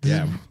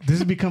 Yeah. This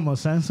has become a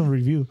Samsung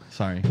review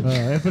Sorry.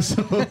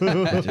 episode.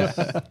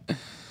 I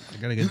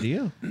got a good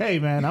deal. Hey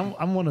man,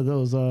 I'm one of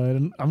those.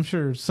 And I'm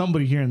sure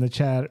somebody here in the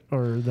chat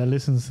or that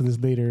listens to this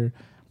later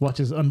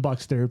watches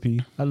Unbox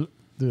Therapy.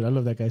 Dude, I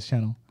love that guy's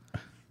channel.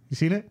 You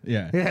seen it?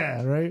 Yeah.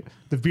 Yeah, right.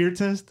 The beer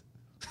test.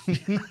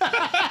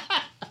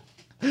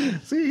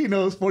 See, he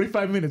knows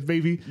 45 minutes,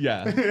 baby.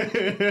 Yeah.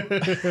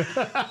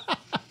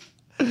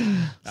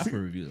 Apple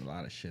reviews a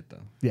lot of shit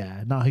though.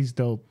 Yeah, no, he's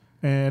dope.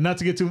 And not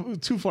to get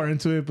too far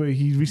into it, but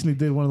he recently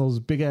did one of those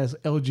big ass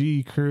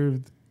LG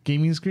curved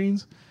gaming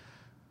screens.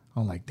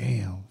 I'm like,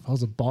 damn, if I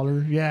was a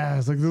baller, yeah,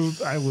 it's like those,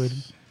 I would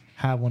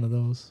have one of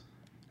those.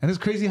 And it's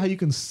crazy how you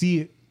can see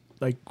it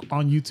like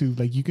on YouTube,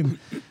 like you can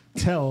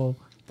tell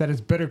that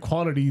it's better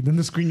quality than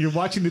the screen you're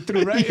watching it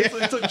through, right?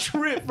 It's a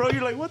trip, bro.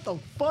 You're like, what the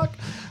fuck?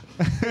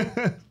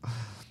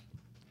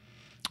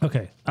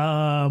 Okay,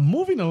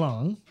 moving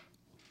along.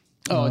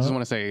 Oh, I just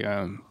want to say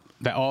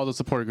that all the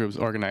support groups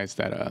organized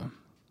that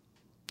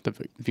the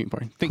viewing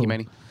party. Thank you,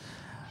 Manny.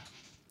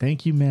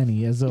 Thank you,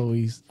 Manny, as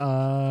always.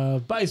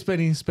 Bye,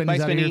 Spenny. Spenny's Bye,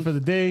 out of here Spenny. for the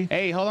day.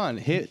 Hey, hold on.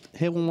 Hit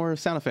one more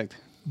sound effect.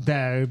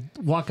 That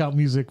walkout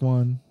music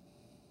one.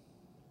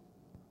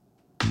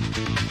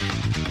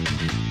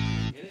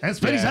 And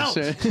Spenny's out.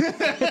 shit.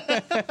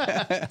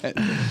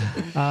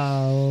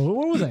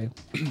 Where was I?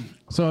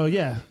 So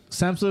yeah,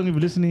 Samsung, if you're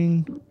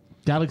listening,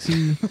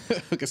 Galaxy,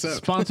 Hook us up.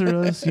 sponsor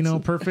us. You know,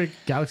 perfect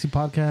Galaxy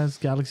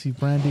podcast, Galaxy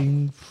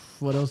branding.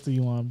 What else do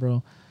you want,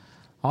 bro?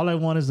 All I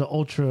want is the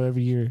Ultra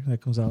every year that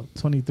comes out.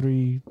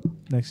 23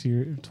 next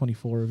year,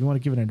 24. If you want to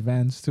give it an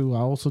advance too,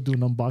 I'll also do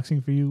an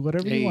unboxing for you.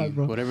 Whatever you Hey, want,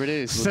 bro. whatever it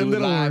is, we'll Send do it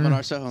live over. on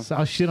our show. So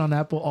I'll shit on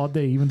Apple all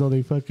day, even though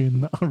they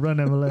fucking run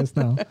MLS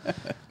now.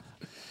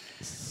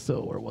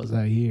 So where was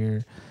I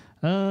here?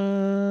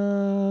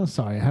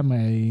 Sorry, I have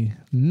my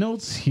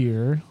notes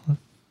here,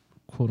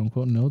 quote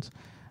unquote notes.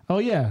 Oh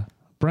yeah,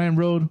 Brian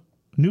Road,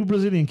 new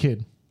Brazilian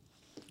kid.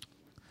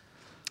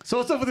 So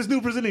what's up with this new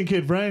Brazilian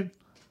kid, Brian?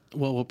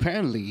 Well,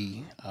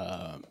 apparently,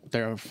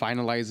 they're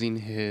finalizing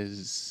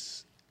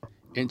his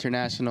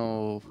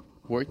international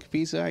work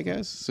visa, I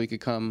guess, so he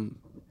could come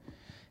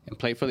and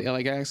play for the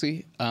LA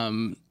Galaxy.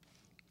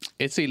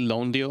 It's a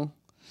loan deal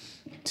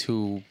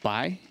to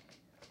buy.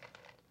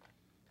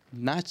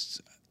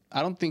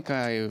 I don't think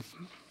I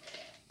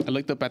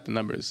looked up at the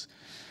numbers,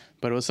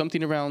 but it was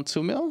something around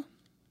 2 mil,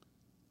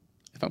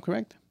 if I'm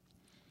correct.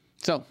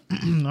 So, I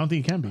don't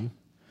think it can be.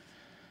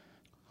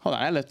 hold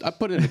on, I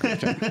put it in the group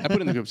chat. I put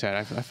it in the group chat.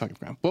 I fucking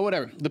forgot. But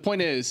whatever. The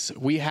point is,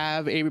 we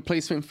have a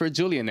replacement for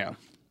Julian now.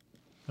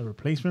 A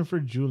replacement for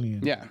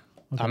Julian. Yeah.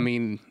 I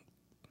mean,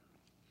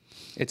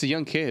 it's a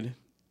young kid.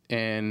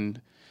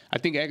 And I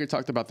think Edgar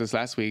talked about this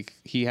last week.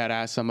 He had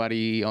asked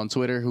somebody on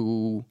Twitter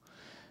who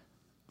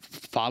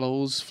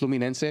follows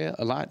Fluminense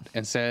a lot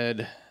and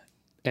said,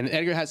 and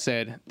Edgar had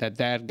said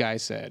that guy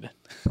said.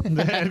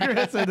 Edgar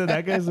had said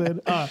that guy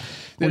said. That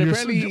well,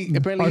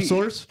 apparently our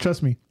source,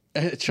 trust me.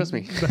 Trust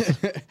me.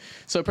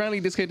 So apparently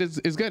this kid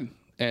is good.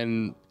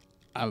 And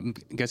I'm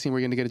guessing we're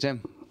going to get a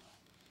gem.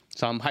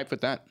 So I'm hyped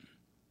with that.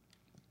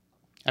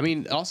 I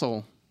mean,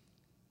 also,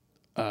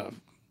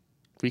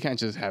 we can't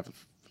just have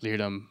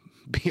Leardom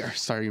be our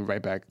starting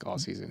right back all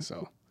season.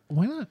 So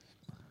Why not?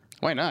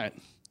 why not?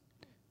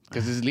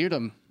 Because it's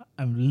Leardom.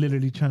 I'm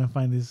literally trying to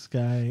find this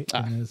guy,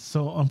 and it's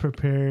so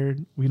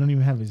unprepared. We don't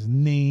even have his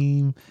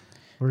name.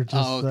 We're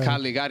just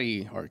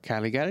Caligari or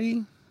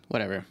Caligari?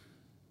 Whatever.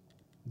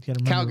 you gotta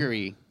remember,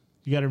 Calgary.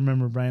 You got to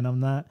remember, Brian. I'm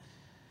not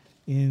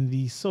in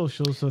the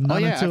social. So Oh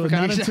not yeah, I until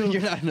forgot not until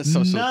you're not in the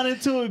social. not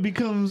until it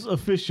becomes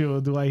official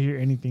do I hear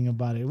anything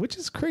about it, which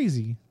is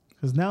crazy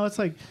because now it's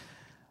like,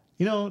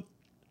 you know,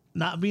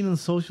 not being in the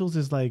socials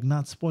is like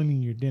not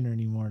spoiling your dinner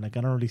anymore. Like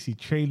I don't really see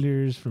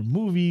trailers for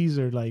movies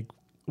or like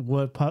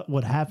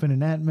what happened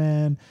in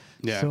Ant-Man.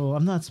 Yeah. So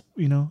I'm not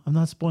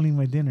spoiling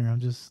my dinner.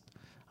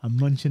 I'm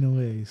munching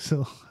away.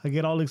 So I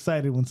get all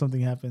excited when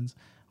something happens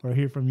or I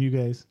hear from you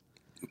guys.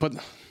 But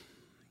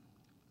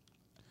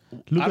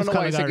Lucas I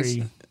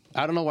Caligari.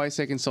 don't know why it's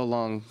taking so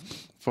long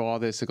for all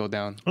this to go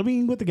down. I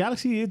mean, with the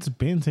Galaxy, it's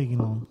been taking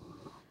long.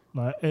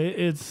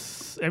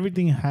 It's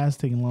everything has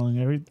taken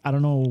long. I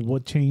don't know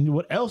what changed.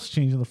 What else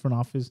changed in the front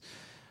office?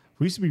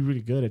 We used to be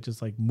really good at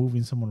just like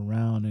moving someone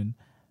around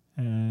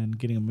and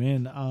getting them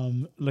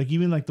in. Like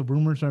even like the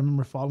rumors I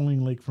remember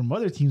following like from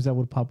other teams that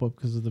would pop up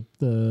because of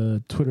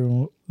the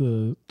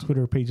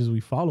Twitter pages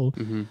we follow.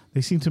 Mm-hmm. They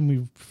seem to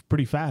move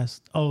pretty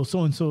fast. Oh,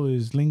 so and so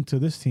is linked to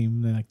this team.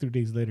 And then like 3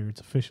 days later, it's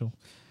official.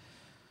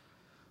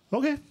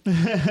 Okay.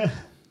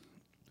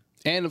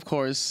 And of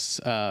course,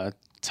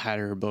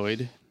 Tyler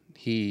Boyd.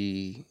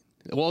 The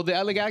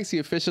LA Galaxy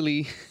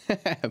officially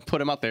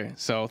put him out there.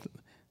 So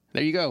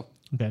there you go.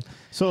 Okay.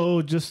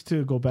 So just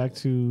to go back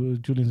to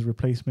Julian's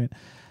replacement.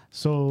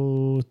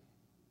 So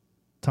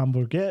Tom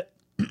Bourget,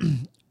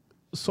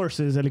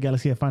 sources, LA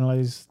Galaxy have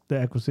finalized the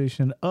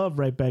acquisition of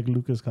right back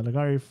Lucas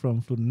Caligari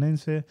from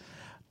Fluminense.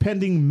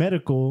 Pending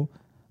medical,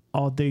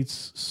 all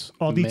details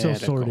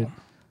sorted.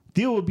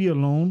 Deal will be a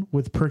loan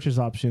with purchase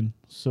option.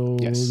 So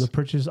Yes. the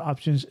purchase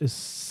options is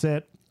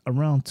set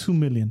around $2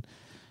 million.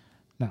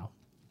 Now,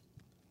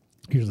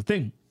 here's the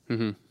thing.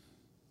 Mm-hmm.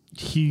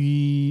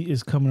 He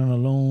is coming on a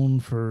loan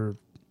for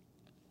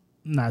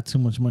not too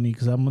much money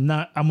because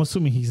I'm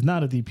assuming he's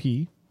not a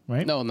DP,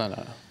 right? No,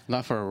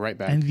 not for a right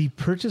back. And the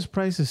purchase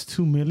price is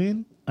 $2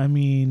 million. I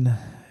mean,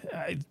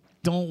 I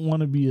don't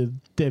want to be a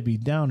Debbie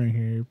Downer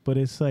here, but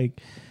it's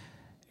like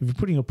if you're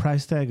putting a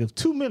price tag of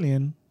 $2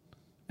 million,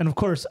 and of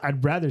course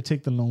I'd rather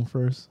take the loan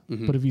first.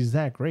 Mm-hmm. But if he's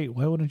that great,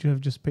 why wouldn't you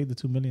have just paid the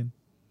 $2 million?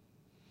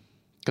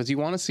 Because you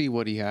want to see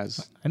what he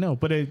has. I know,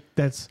 but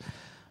that's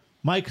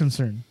my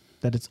concern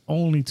that it's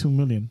only $2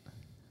 million.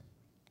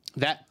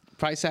 That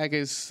price tag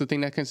is the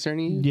thing that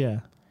concerns you? Yeah,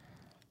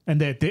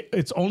 and that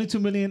it's only $2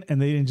 million, and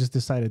they didn't just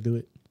decide to do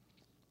it.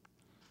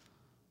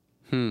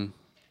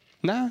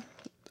 Nah.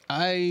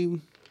 I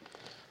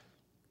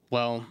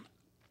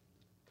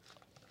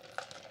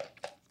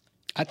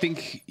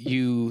think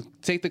you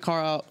take the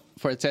car out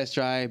for a test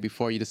drive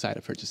before you decide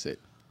to purchase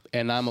it.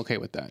 And I'm okay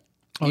with that.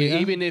 Oh, yeah?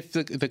 Even if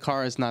the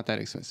car is not that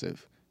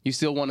expensive. You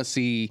still want to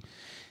see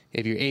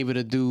if you're able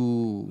to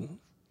do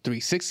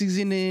 360s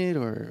in it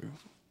or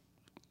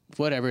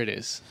whatever it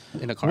is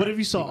in a car. What if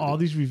you saw all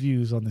these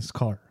reviews on this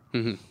car,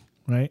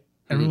 right?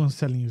 Everyone's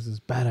telling you it's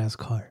this badass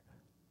car.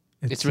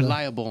 It's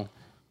reliable.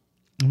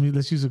 I mean,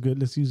 let's use a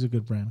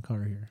good brand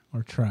car here,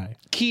 or try.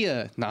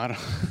 Kia. No, I don't.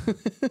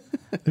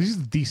 Let's use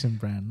a decent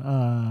brand.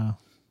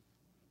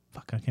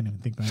 Fuck, I can't even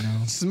think right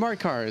now. Smart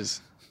cars.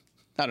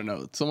 I don't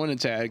know. Someone in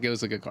chat give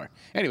us a good car.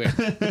 Anyway.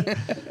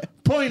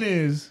 Point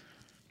is,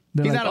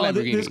 they're He's like, not a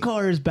Lamborghini. this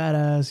car is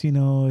badass. You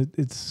know,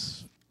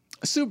 it's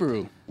A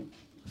Subaru.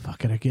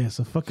 fuck it, I guess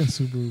a fucking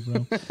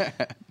Subaru, bro.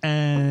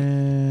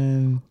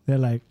 And they're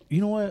like,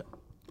 you know what?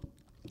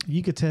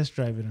 You could test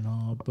drive it and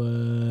all,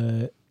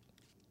 but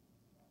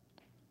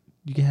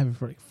you can have it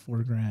for like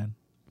 $4,000.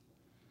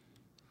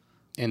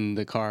 And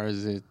the car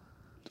is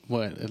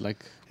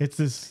like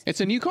It's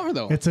a new car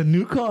though. It's a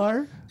new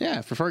car.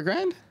 Yeah, for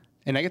 $4,000,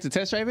 and I get to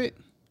test drive it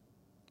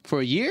for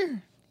a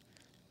year.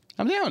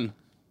 I'm down.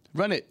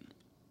 Run it.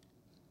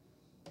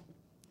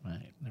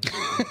 Right. Never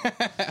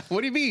mind.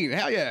 What do you mean?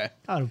 Hell yeah.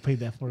 I would have paid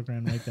that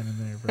 $4,000 right then and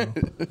there,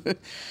 bro.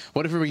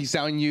 What if we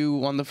sound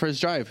you on the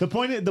first drive? The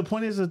point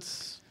is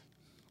it's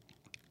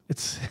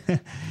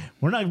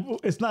we're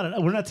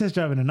not test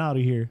driving an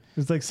Audi here.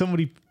 It's like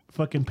somebody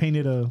fucking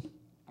painted a.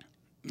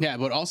 Yeah,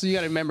 but also you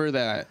got to remember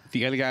that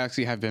the LA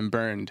Galaxy have been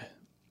burned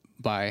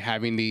by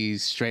having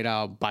these straight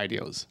out buy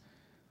deals.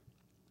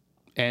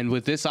 And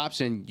with this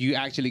option, you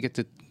actually get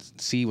to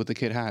see what the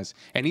kid has.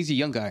 And he's a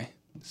young guy.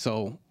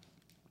 So,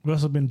 We've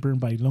also been burned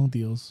by loan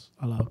deals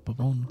a la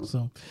Pavone.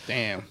 So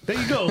damn.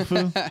 there you go,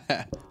 fool.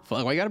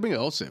 Fuck, why you got to bring it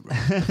old shit, bro?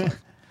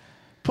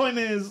 Point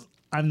is,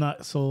 I'm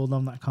not sold.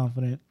 I'm not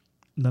confident.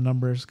 The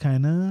numbers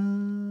kind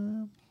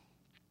of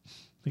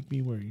make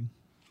me worried.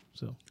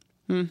 So,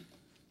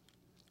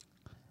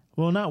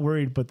 well, not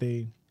worried, but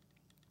they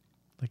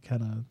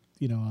kind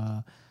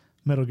of,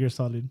 Metal Gear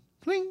Solid,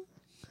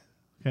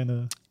 kind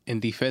of. In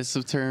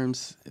defensive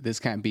terms, this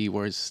can't be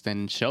worse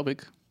than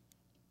Shelbick.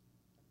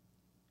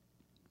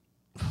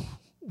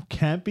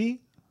 Can't be.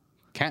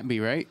 Can't be,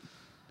 right?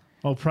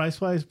 Oh, price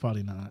wise,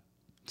 probably not.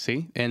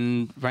 See?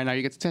 And right now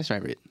you get to test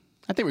drive it.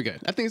 I think we're good.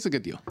 I think it's a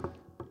good deal.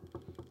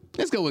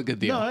 Let's go with good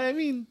deal. No, I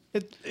mean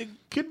it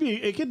could be.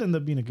 It could end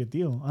up being a good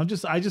deal. I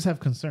just have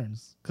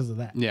concerns because of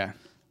that. Yeah.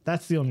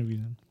 That's the only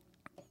reason.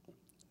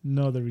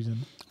 No other reason.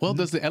 Well,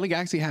 does the LA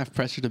Galaxy have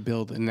pressure to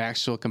build an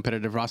actual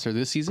competitive roster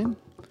this season?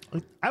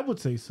 I would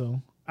say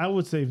so. I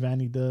would say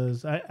Vanny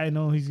does. I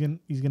know he's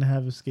gonna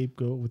have a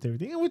scapegoat with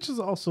everything, which is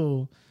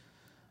also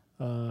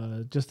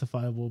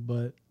justifiable.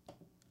 But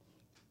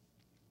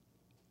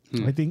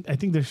I think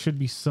there should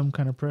be some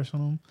kind of pressure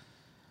on him.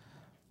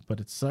 But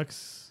it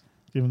sucks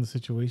given the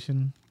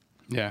situation.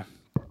 Yeah.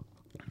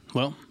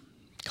 Well,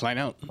 Klein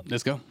out.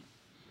 Let's go.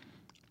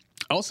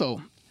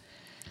 Also,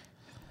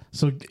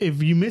 so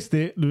if you missed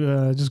it,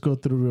 just go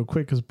through real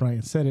quick because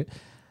Brian said it.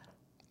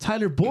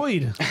 Tyler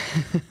Boyd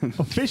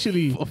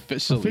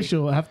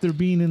official after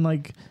being in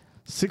like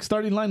 6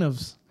 starting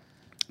lineups.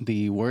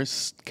 The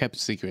worst kept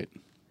secret.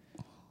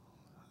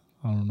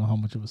 I don't know how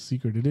much of a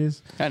secret it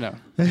is. I know.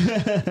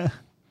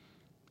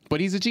 But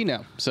he's a G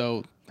now,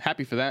 so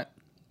happy for that.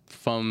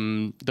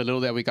 From the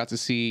little that we got to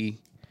see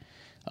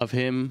of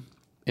him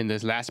in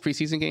this last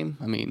preseason game,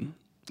 I mean,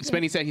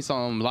 Spenny said he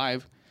saw him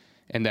live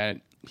and that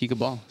he could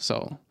ball.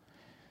 So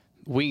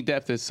wing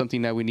depth is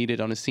something that we needed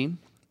on his team.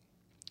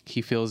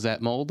 He fills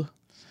that mold.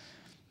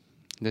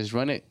 Just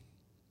run it.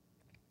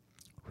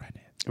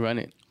 Run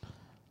it.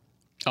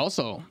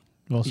 Also,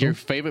 your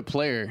favorite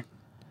player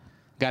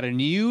got a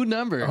new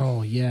number.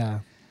 Oh, yeah.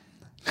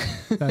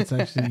 That's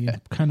actually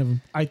kind of,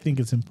 I think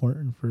it's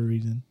important for a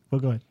reason.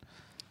 But go ahead.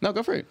 No,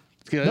 go for it.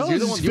 No,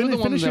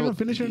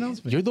 finish your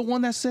announcement. You're the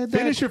one that said that.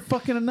 Finish your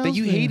fucking announcement.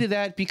 That you hated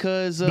that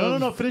because of...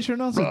 No. Finish your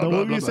announcement.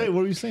 What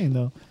were you saying,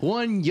 though?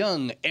 One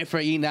young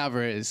Efrain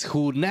Alvarez,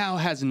 who now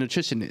has a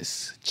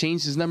nutritionist,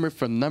 changed his number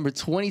from number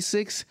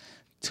 26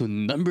 to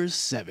number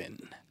 7.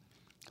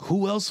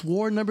 Who else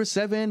wore number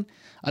 7?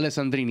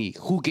 Alessandrini.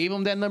 Who gave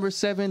him that number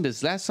 7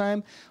 this last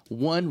time?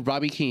 One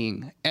Robbie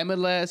King,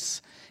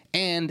 MLS,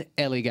 and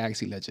LA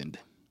Galaxy legend.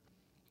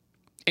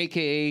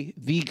 AKA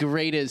the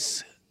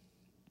greatest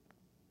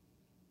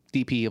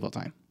DP of all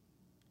time.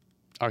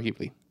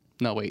 Arguably.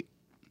 No, wait.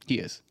 He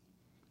is.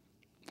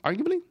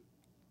 Arguably?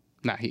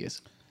 Nah, he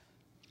is.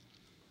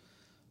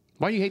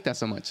 Why do you hate that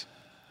so much?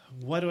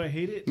 Why do I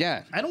hate it?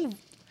 Yeah. I don't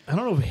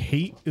know if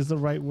hate is the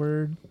right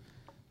word.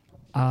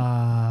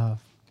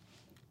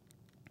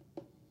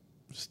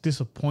 It's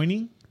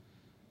disappointing,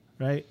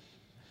 right?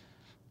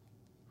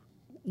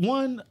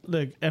 One,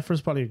 like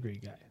Efra's probably a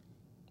great guy.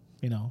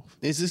 You know.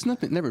 It's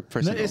nothing never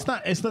personal.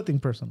 It's nothing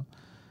personal.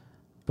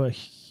 But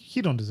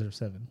he don't deserve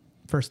 7.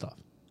 First off,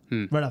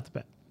 right off the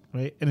bat,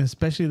 right, and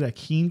especially that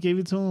Keane gave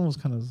it to him was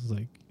kind of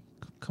like,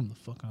 come the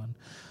fuck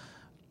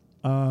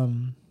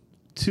on.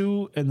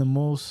 2, and the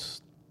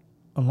most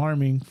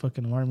alarming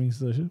is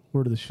the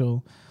word of the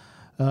show.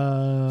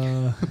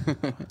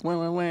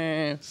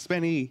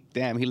 Spenny,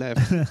 damn, he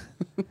left.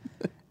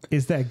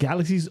 Is that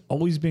Galaxy's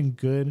always been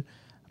good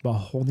about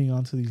holding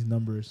on to these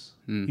numbers?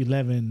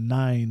 11,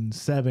 9,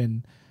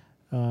 7,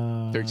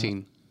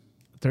 13.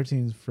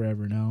 13 is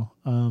forever now.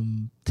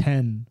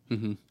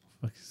 10.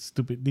 Like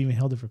stupid. They even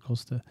held it for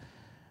Costa.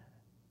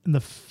 And the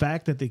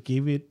fact that they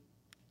gave it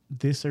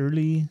this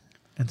early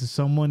and to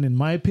someone, in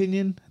my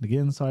opinion, and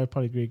again, sorry,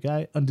 probably a great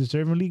guy,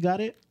 undeservingly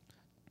got it,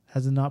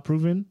 has it not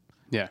proven?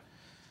 Yeah.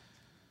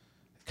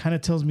 Kind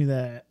of tells me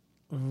that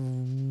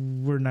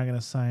we're not going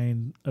to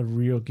sign a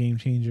real game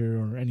changer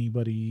or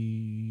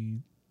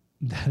anybody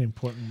that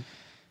important.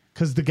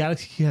 Because the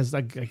Galaxy has,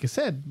 like I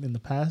said, in the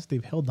past,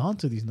 they've held on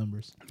to these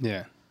numbers.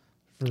 Yeah.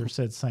 For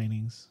said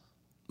signings.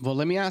 Well,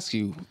 let me ask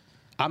you.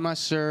 I'm not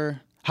sure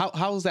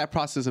how is that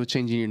process of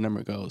changing your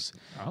number goes.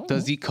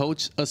 Does the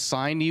coach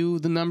assign you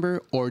the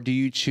number, or do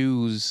you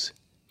choose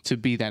to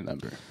be that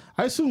number?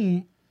 I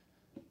assume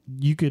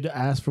you could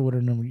ask for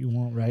whatever number you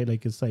want, right?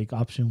 Like it's like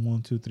option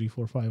 1, 2, 3,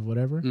 4, 5,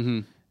 whatever,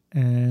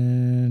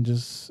 and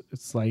just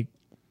it's like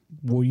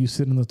where you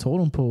sit in the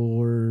totem pole,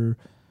 or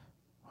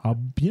how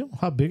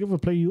big of a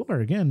player you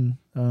are. Again,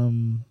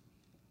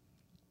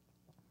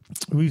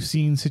 we've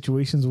seen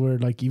situations where,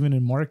 like, even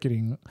in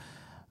marketing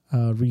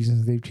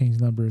reasons, they've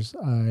changed numbers.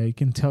 I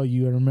can tell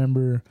you, I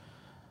remember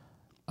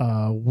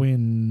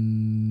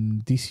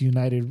when DC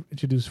United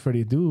introduced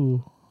Freddie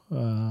Adu,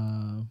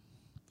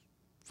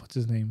 what's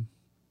his name?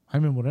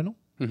 Jaime Moreno?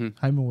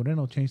 Jaime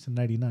Moreno changed to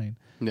 99.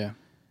 Yeah.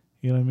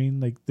 You know what I mean?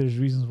 Like, there's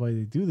reasons why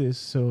they do this.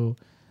 So,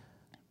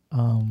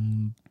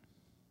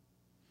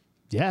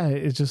 yeah,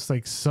 it's just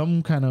like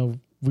some kind of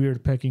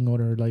weird pecking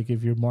order. Like,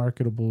 if you're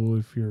marketable,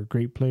 if you're a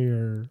great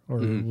player or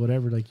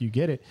whatever, like, you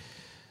get it.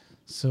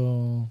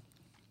 So,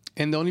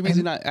 and the only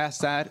reason I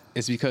asked that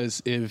is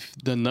because if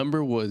the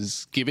number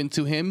was given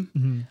to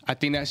him, I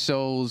think that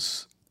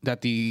shows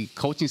that the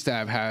coaching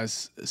staff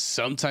has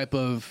some type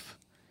of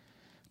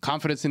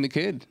confidence in the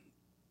kid.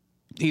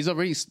 He's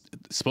already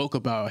spoke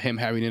about him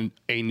having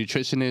a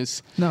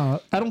nutritionist.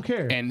 No, I don't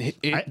care. And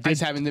this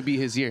having to be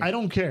his year. I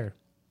don't care.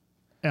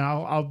 And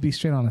I'll be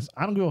straight honest.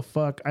 I don't give a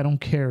fuck. I don't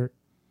care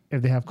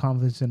if they have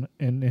confidence in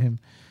him.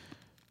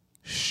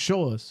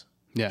 Show us.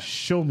 Yeah.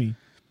 Show me.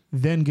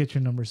 Then get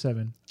your number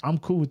 7. I'm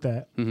cool with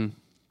that.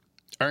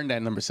 Earn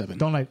that number 7.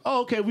 Don't like,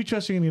 oh, okay, we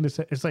trust you going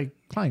to It's like,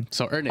 fine.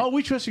 So earn it. Oh,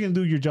 we trust you going to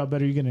do your job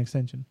better. You get an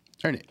extension.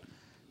 Earn it.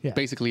 Yeah.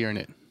 Basically earn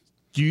it.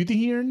 Do you think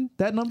he earned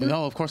that number?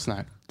 No, of course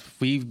not.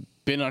 We've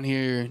been on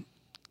here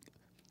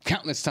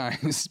countless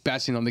times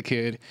bashing on the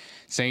kid,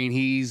 saying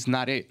he's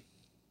not it.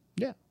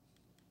 Yeah.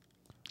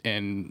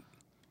 and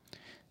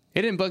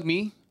it didn't bug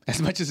me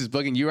as much as it's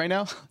bugging you right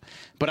now.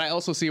 But I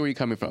also see where you're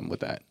coming from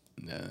with that.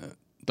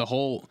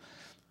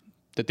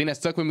 The thing that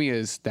stuck with me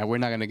is that we're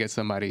not gonna get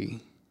somebody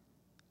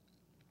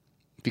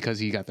because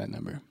he got that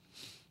number.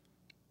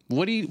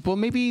 Well,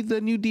 maybe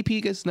the new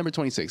DP gets number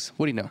 26.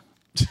 What do you know?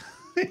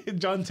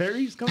 John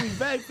Terry's coming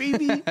back,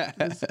 baby.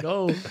 Let's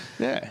go.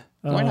 Yeah,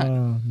 why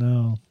not?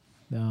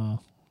 No.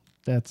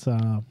 That's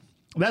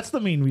the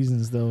main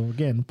reasons, though.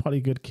 Again,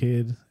 probably good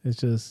kid. It's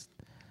just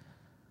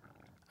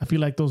I feel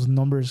like those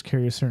numbers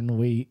carry a certain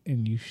weight,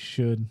 and you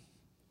should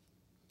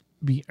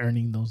be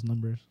earning those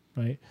numbers,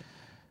 right?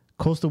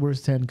 Costa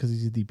wears 10 because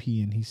he's a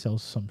DP and he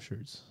sells some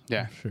shirts.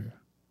 Yeah, for sure,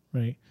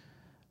 right?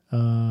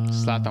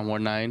 Zlatan wore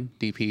 9.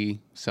 DP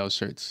sells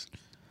shirts.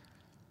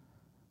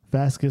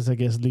 Vasquez, I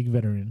guess, league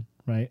veteran,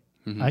 right?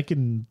 Mm-hmm. I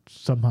can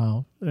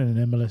somehow, in an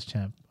MLS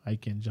champ, I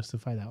can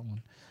justify that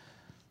one.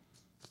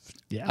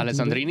 Yeah,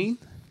 Alessandrini,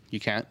 you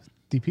can't.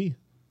 DP,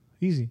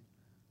 easy.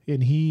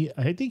 And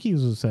I think he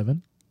was a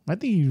 7. I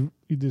think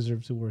he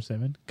deserves to wear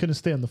 7. Couldn't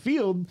stay on the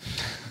field.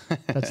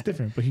 That's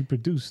different, but he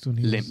produced when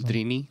he was...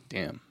 Lempdrini,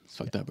 damn, it's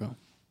fucked up, bro.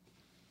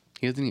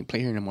 He doesn't even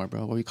play here anymore,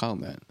 bro. What do you call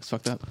him that? It's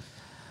fucked up.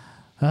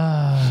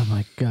 Ah,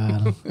 my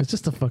God. It's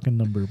just a fucking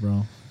number,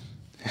 bro.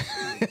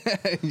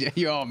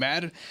 You're all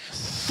mad?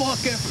 Fuck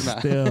it. Nah.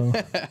 Still.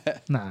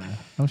 Nah,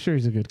 I'm sure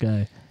he's a good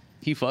guy.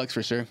 He fucks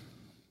for sure.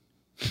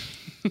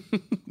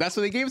 That's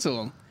what they gave to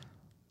him.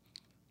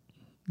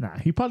 Nah,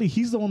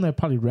 he's the one that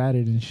probably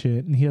ratted and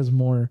shit, and he has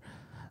more.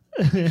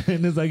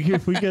 And it's like, here,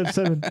 if we get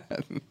 7.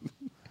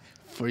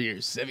 For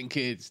your 7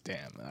 kids.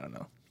 Damn, I don't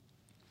know.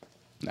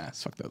 Nah,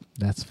 it's fucked up.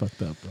 That's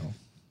fucked up, bro.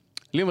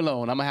 Leave him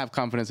alone. I'm going to have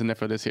confidence in it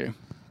for this year.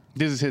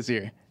 This is his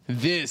year.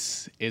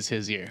 This is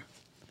his year.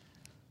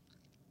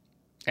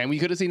 And we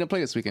could have seen him play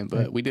this weekend,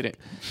 but we didn't.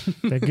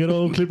 That good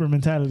old Clipper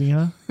mentality,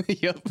 huh?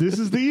 Yep. This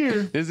is the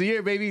year. This is the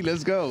year, baby.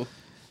 Let's go.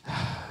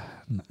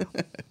 No.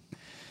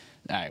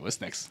 All right,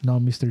 what's next? No,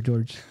 Mr.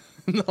 George.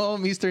 No,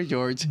 Mr.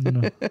 George.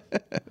 No.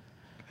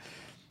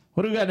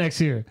 What do we got next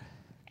here?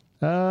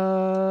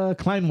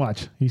 Klein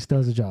Watch. He still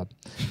has a job.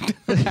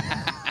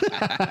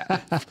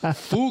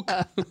 Fook.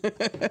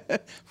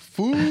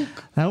 Fook.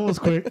 That one was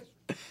quick.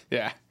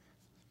 Yeah.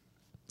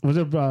 Was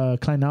there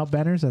Klein Out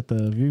banners at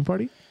the viewing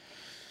party?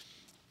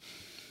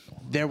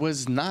 There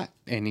was not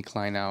any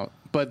Klein out,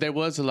 but there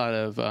was a lot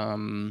of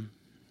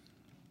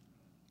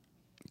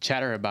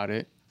chatter about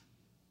it.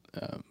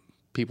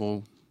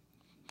 People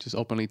just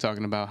openly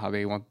talking about how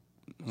they want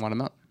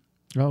him out.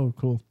 Oh,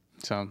 cool.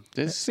 So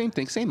this same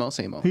thing, same old.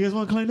 You guys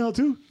want Klein Out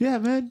too? Yeah,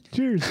 man.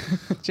 Cheers.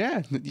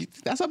 Yeah,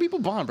 that's how people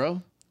bond,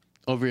 bro.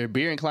 Over your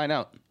beer and Klein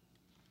out.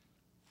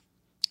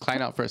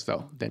 Klein out first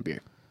though, then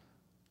beer.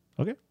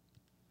 Okay.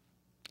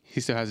 He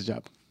still has a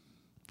job.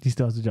 He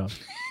still has a job.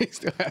 He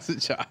still has a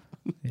job.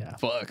 Yeah.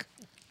 Fuck.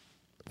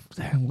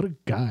 Damn, what a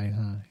guy,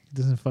 huh? He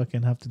doesn't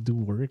fucking have to do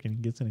work and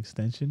he gets an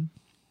extension.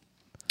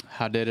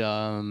 How did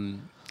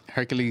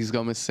Hercules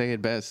Gomez say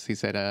it best? He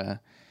said,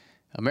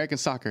 American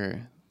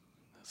soccer,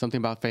 something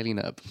about failing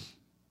up.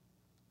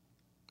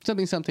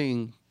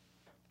 Something,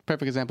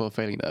 perfect example of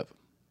failing up.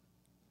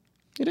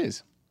 It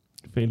is.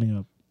 Failing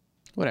up.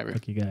 Whatever.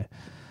 Lucky guy.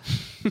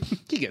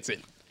 He gets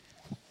it.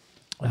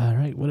 All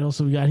right. What else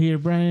have we got here,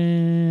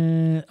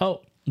 Brian?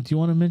 Oh, do you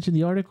want to mention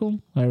the article?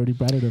 I already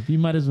brought it up. You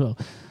might as well.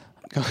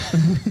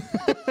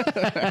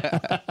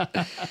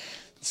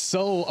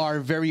 So our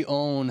very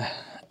own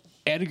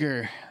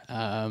Edgar,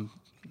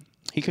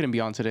 he couldn't be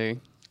on today.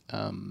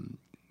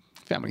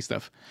 Family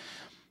stuff.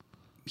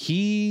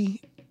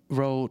 He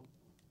wrote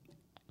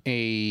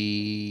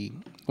a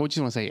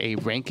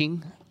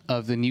ranking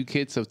of the new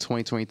kids of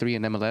 2023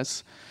 in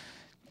MLS.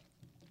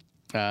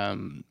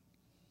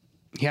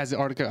 He has the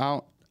article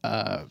out.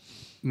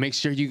 Make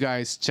sure you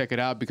guys check it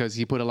out because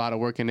he put a lot of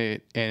work in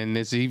it, and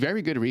it's a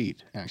very good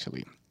read,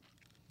 actually.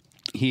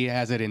 He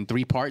has it in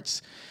 3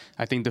 parts.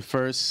 I think the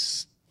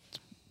first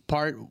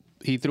part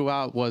he threw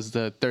out was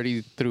the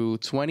 30 through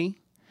 20,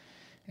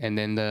 and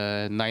then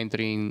the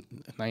 19.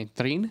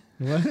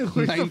 What?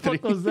 What the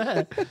fuck was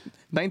that?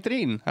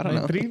 19. I don't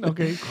know. 19?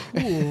 Okay,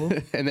 cool.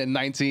 And then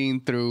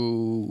 19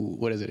 through,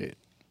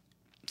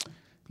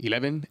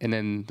 11, and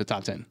then the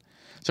top 10.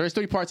 So there's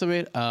 3 parts of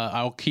it.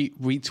 I'll keep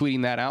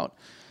retweeting that out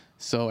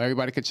so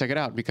everybody can check it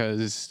out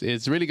because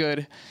it's really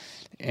good.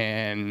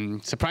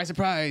 And surprise,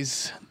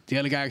 surprise,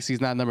 the LA Galaxy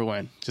is not number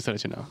 1, just to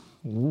let you know.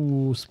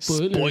 Ooh,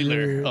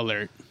 Spoiler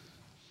alert.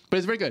 But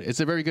it's very good. It's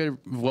a very good,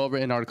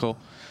 well-written article.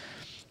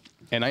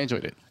 And I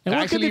enjoyed it. And I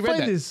where can actually they read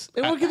find that. this?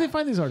 And where can they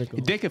find this article?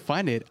 They can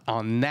find it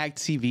on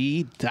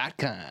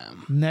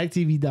nagtv.com.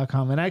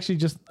 nagtv.com. And I actually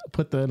just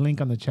put the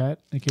link on the chat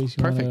in case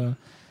you want to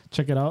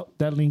check it out.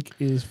 That link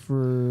is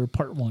for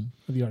part 1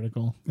 of the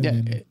article.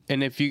 And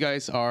and if you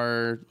guys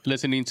are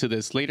listening to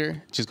this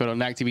later, just go to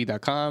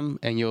nagtv.com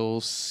and you'll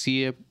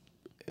see it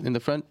in the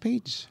front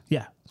page.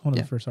 Yeah, it's one of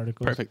the first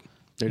articles. Perfect.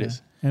 There it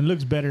is. And it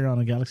looks better on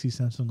a Galaxy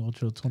Samsung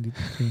Ultra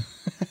 23.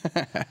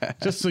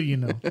 Just so you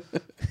know.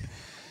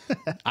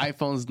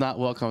 iPhone's not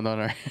welcomed on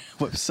our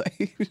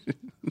website.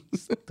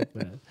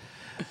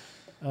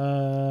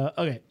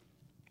 Okay.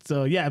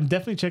 So yeah, I'm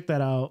definitely check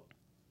that out.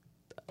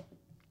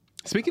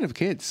 Speaking of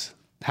kids,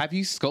 have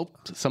you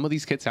scoped some of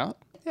these kits out?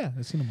 Yeah,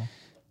 I've seen them all.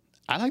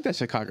 I like that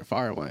Chicago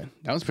Fire one.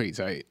 That was pretty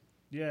tight.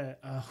 Yeah,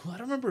 I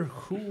don't remember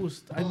who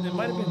was. It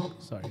might have been.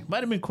 Sorry, it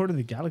might have been Court of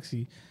the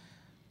Galaxy,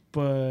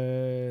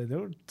 but they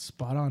were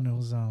spot on. It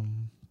was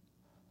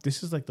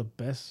this is like the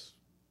best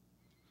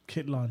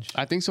kit launch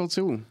I think so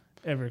too.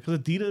 ever because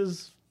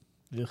Adidas,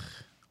 ugh,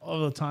 all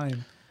the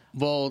time.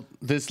 Well,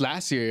 this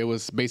last year it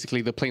was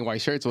basically the plain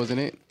white shirts, wasn't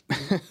it?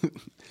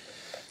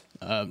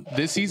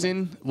 This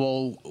season,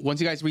 well,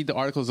 once you guys read the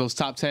articles, those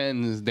top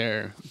 10s,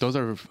 those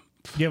are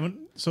Yeah,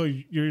 so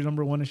you're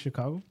number one in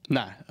Chicago.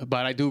 nah.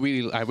 But I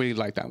really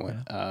like that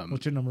one.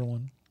 What's your number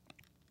one?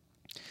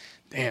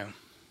 Damn.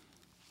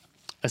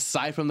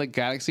 Aside from the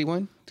Galaxy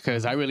one,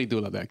 because I really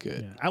do love that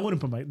kit. Yeah, I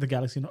wouldn't put the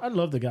Galaxy. I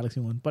love the Galaxy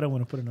one, but I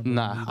wouldn't put it number one.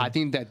 Nah, either. I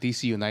think that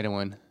DC United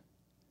one,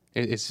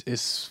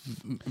 it's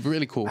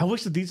really cool. I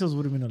wish the details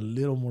would have been a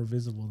little more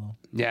visible though.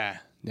 Yeah,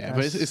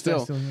 but it's still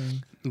that's the only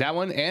thing. that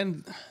one,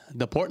 and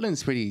the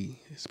Portland's pretty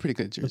good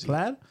The jersey.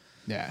 plaid.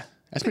 Yeah,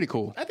 that's pretty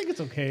cool. I think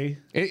it's okay.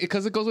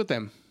 Because it goes with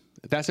them.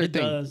 That's their It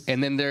thing. does.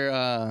 And then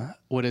their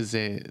what is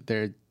it?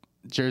 Their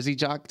jersey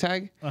jock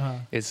tag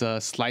is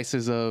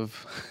slices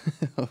of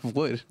of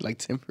wood, like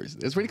timbers.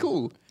 It's pretty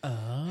cool.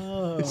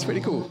 Oh, It's pretty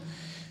cool.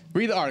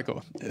 Read the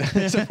article.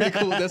 That's pretty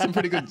cool. There's some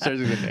pretty good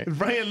jerseys in there.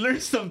 Brian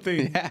learned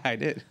something. Yeah, I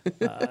did.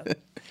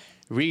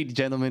 Read,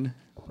 gentlemen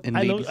and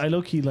ladies. I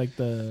low key like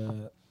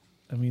the.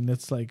 I mean,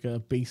 that's like a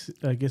basic.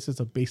 I guess it's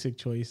a basic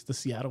choice. The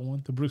Seattle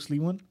one, the Bruce Lee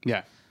one.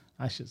 Yeah,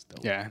 I should still.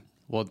 yeah.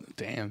 Well,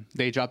 damn.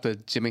 They dropped the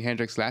Jimi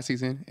Hendrix last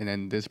season, and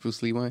then this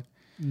Bruce Lee one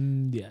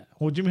Yeah.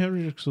 Well, Jimi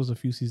Hendrix was a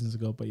few seasons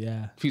ago, but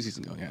yeah, a few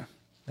seasons ago. Yeah.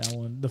 that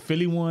one. The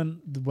Philly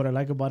one. What I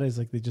like about it is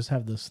like they just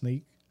have the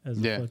snake as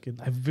a Yeah. fucking.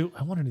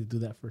 I wanted to do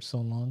that for so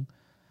long.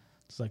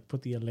 Just like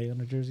put the LA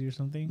on a jersey or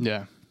something.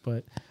 Yeah.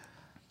 But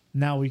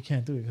now we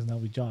can't do it because now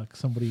we jock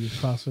somebody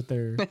across with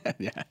their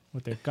Yeah.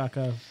 with their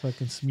caca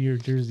fucking smear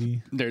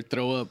jersey. Their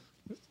throw up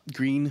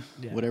green,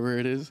 Yeah. whatever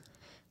it is.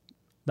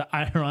 The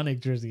ironic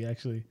jersey,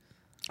 actually.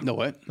 The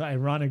what? The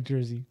ironic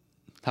jersey.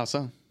 How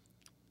so?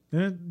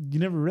 You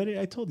never read it?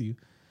 I told you.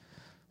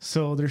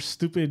 So their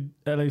stupid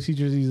LAFC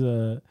jerseys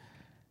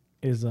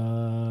is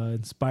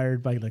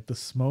inspired by like the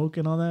smoke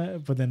and all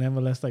that, but then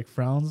MLS like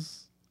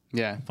frowns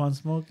Yeah. upon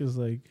smoke is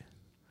like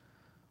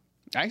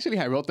Actually,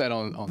 I wrote that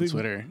on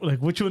Twitter. Like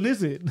which one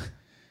is it?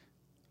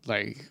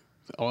 Like,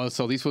 oh,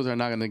 so these fools are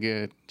not gonna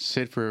get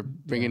shit for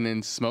bringing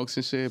in smokes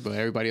and shit, but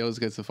everybody else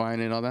gets a fine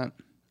and all that.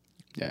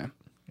 Yeah.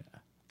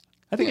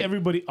 I think Yeah.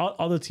 everybody,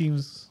 all the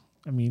teams.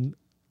 I mean,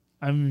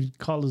 I'm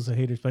called as a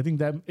haters, but I think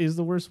that is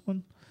the worst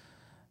one.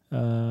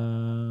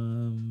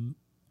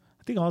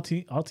 I think all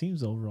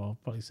teams overall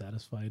probably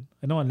satisfied.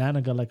 I know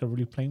Atlanta got like a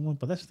really plain one,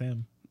 but that's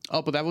them.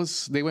 Oh, but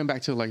they went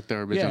back to like the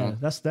original. Yeah,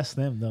 that's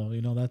them though.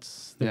 You know,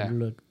 that's their Yeah.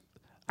 look.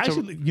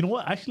 Actually, you know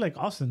what? I actually like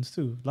Austin's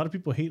too. A lot of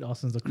people hate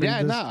Austin's. The Yeah,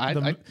 crazy- no, I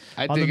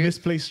all the dig it.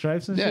 misplaced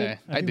stripes and Yeah, shit.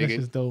 I think dig that's it.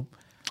 just dope.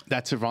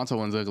 That Toronto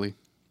one's ugly.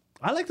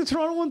 I like the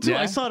Toronto one too.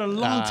 Yeah? I saw it a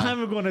long Nah.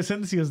 time ago, and I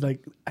sent this to you. I was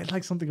like, I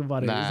like something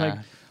about it. It's Nah. like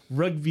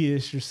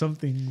rugby-ish or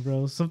something,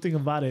 bro. Something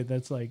about it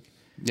that's like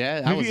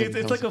Yeah, maybe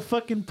it's like a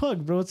fucking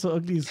pug, bro. It's so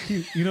ugly, it's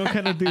cute, you know,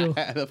 kind of deal.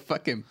 the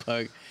fucking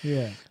pug.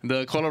 Yeah.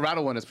 The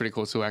Colorado one is pretty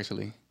cool too,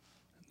 actually.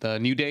 The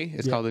New Day,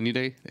 it's Yeah. called the New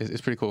Day.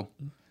 It's pretty cool.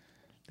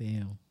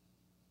 Damn.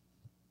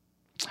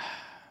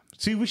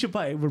 See, we should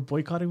buy. We're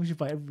boycotting. We should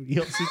buy everybody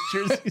else's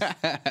jerseys.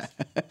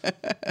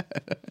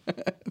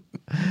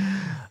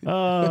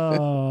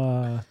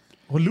 Well,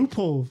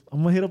 loophole.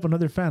 I'm gonna hit up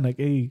another fan. Like,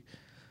 hey,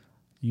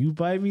 you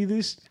buy me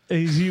this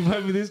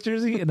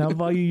jersey, and I'll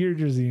buy you your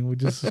jersey, and we'll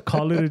just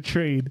call it a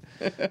trade.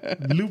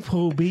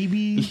 Loophole,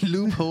 baby.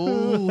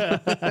 Loophole.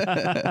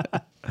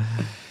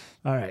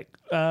 All right.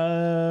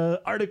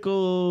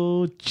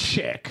 Article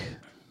check.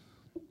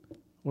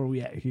 Where we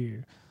at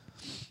here?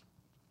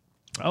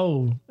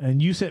 Oh,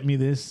 and you sent me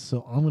this,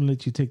 so I'm gonna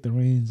let you take the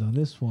reins on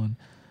this one.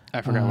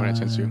 I forgot what I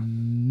sent you.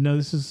 No,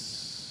 this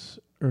is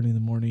early in the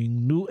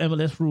morning. New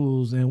MLS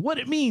rules and what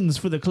it means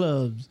for the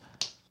clubs.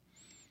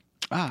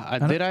 Did I?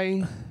 And Did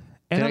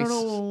I don't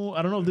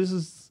know if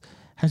this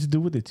has to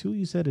do with it too.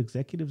 You said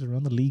executives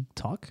around the league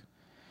talk.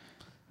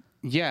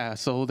 Yeah.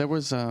 So there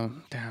was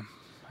damn.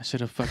 I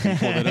should have fucking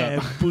pulled it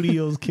up.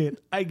 Bootio's kid.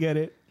 I get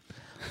it.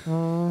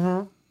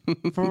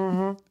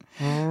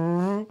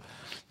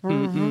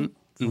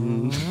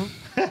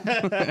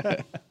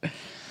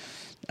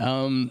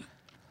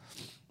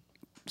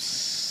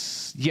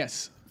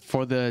 Yes,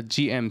 for the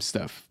GM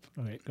stuff.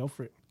 All right, go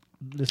for it.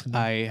 Listen.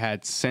 I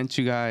had sent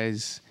you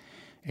guys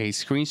a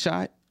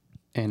screenshot,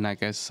 and I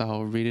guess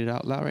I'll read it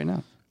out loud right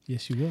now.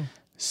 Yes, you will.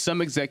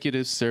 Some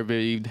executives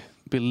surveyed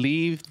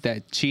believed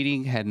that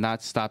cheating had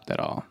not stopped at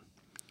all.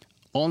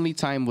 Only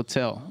time will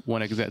tell,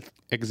 one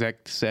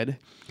exec said.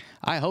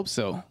 I hope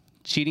so.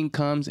 Cheating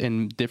comes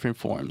in different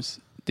forms.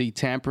 The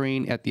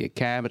tampering at the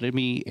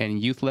academy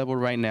and youth level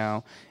right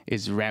now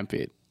is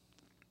rampant.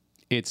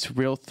 It's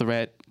real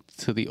threat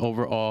to the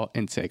overall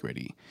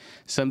integrity.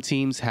 Some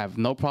teams have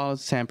no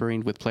problems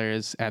tampering with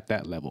players at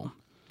that level.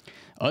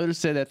 Others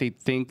said that they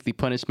think the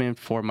punishment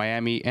for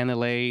Miami and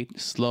LA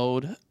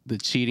slowed the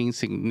cheating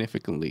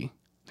significantly.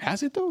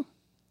 Has it though?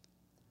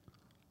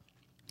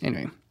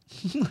 Anyway.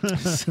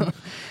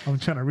 I'm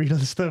trying to read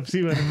other stuff,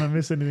 see if I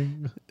miss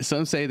anything.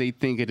 Some say they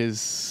think it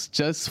is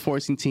just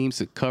forcing teams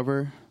to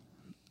cover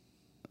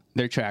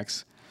their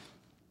tracks.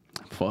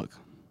 Fuck.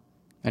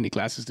 I need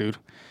glasses, dude.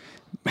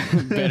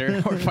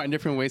 Better or find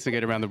different ways to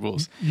get around the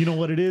rules. You know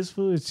what it is,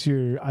 fool? It's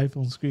your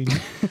iPhone screen.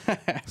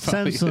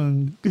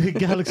 Samsung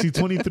Galaxy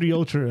 23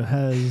 Ultra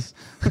has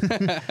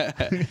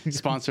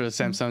Sponsor of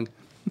Samsung.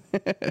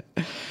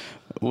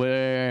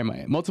 Where am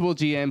I? Multiple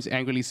GMs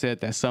angrily said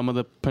that some of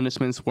the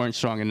punishments weren't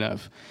strong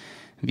enough.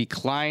 The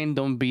Klein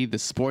don't be the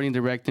sporting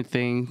director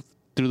thing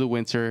through the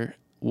winter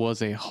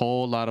was a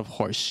whole lot of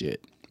horse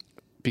shit.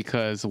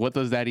 Because what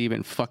does that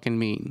even fucking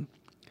mean?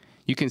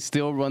 You can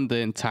still run the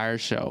entire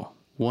show,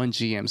 one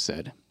GM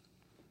said.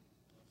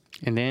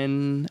 And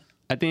then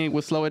I think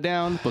we'll slow it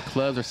down, but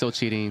clubs are still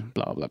cheating,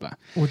 blah, blah, blah.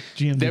 What GM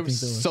do you think that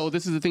was? So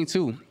this is the thing,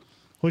 too.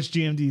 Which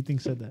GM do you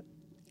think said that?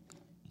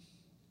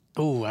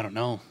 Oh, I don't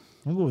know.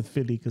 I'll go with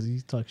Philly because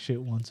he talked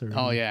shit once already.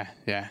 Oh, yeah,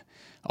 yeah.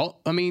 Oh,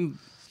 I mean,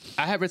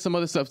 I have read some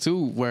other stuff,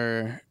 too,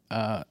 where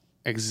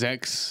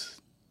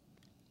execs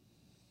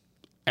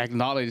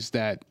acknowledged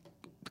that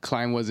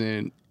Klein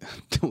wasn't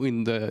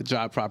doing the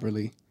job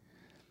properly.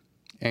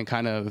 And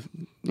kind of,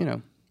 you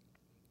know,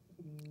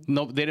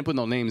 no, they didn't put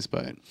no names,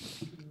 but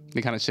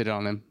they kind of shitted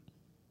on him.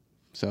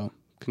 So,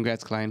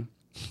 congrats, Klein.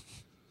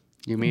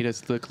 You made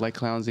us look like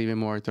clowns even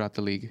more throughout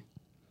the league.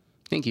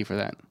 Thank you for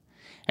that.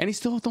 And he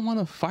still don't want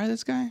to fire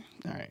this guy?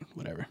 All right,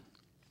 whatever.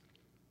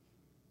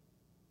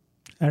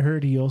 I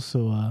heard he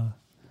also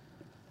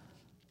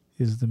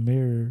is the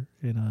mayor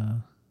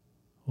in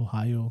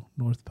Ohio,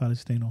 North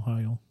Palestine,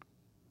 Ohio.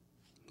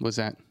 What's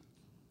that?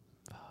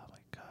 Oh, my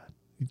God.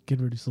 Get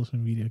rid of social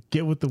media.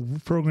 Get with the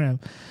program.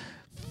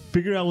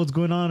 Figure out what's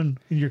going on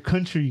in your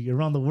country,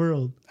 around the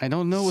world. I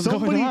don't know what's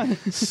going on.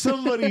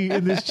 Somebody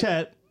in this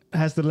chat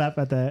has to laugh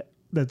at that.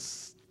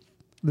 That's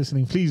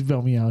listening. Please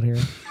bail me out here.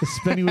 If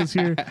Spenny was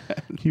here,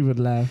 he would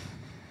laugh.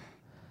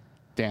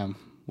 Damn.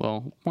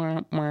 Well,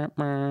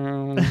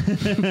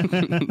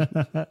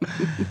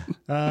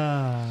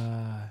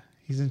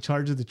 he's in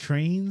charge of the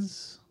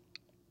trains.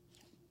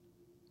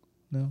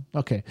 No?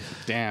 Okay.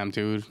 damn,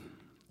 dude.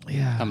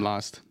 Yeah. I'm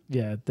lost.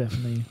 Yeah,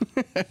 definitely.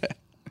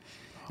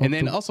 And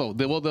then also,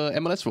 the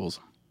MLS rules.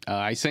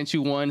 I sent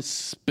you one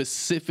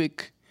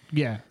specific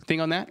Yeah. thing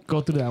on that.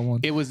 Go through that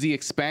one. It was the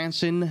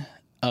expansion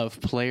of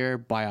player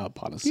buyout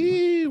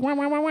policy.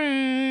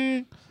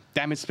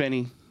 Damn it,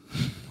 Spenny.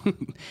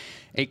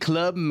 A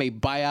club may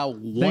buy out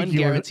one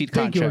guaranteed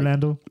Thank you, contract.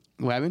 Orlando.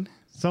 What happened?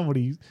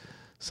 Somebody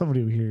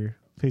over here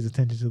pays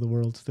attention to the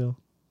world still.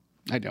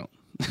 I don't.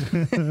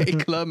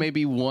 A club may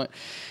be one.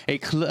 A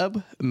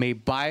club may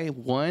buy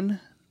one.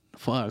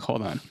 Fuck.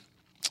 Hold on.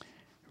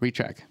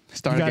 Retrack.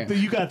 Start You got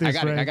again. you got this,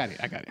 I right? got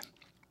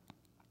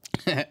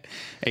it.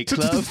 A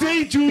club.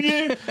 Stay,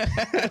 Junior.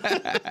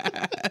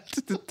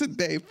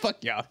 Today,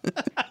 fuck y'all.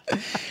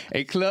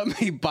 A club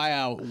may buy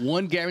out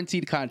one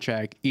guaranteed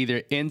contract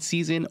either in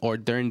season or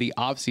during the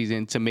off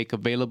season to make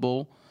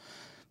available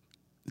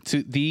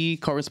to the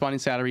corresponding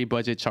salary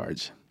budget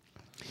charge.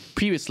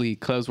 Previously,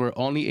 clubs were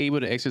only able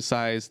to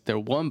exercise their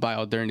one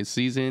buyout during the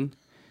season,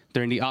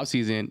 during the off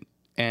season,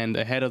 and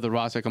ahead of the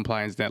roster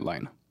compliance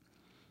deadline.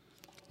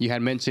 You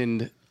had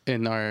mentioned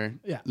in our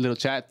little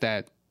chat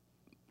that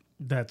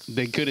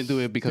they couldn't do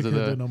it because of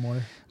the. No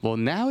more. Well,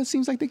 now it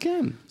seems like they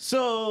can.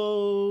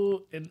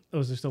 So,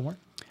 is there still more?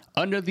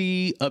 Under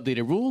the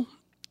updated rule,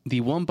 the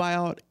one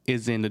buyout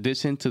is in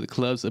addition to the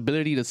club's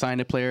ability to sign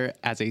a player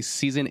as a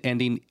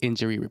season-ending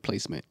injury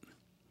replacement.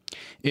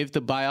 If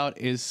the buyout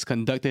is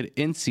conducted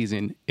in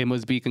season, it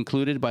must be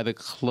concluded by the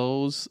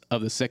close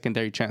of the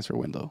secondary transfer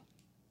window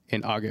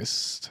in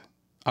August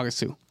 2,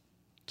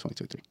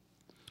 2023.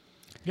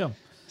 Yeah.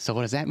 So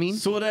what does that mean?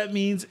 So what that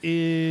means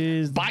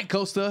is Bye,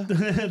 Costa.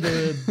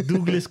 the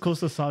Douglas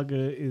Costa saga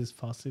is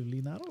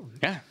possibly not over.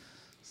 Yeah,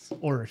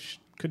 Or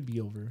could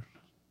be over.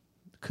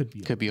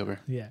 could be over.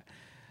 Yeah.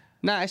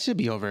 Nah, it should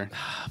be over,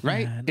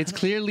 right? man. It's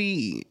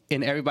clearly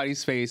in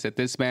everybody's face that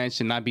this man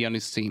should not be on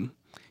this team.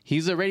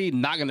 He's already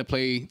not going to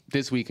play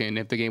this weekend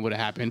if the game would have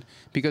happened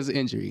because of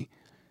injury.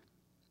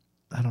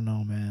 I don't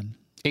know, man.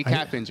 A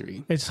calf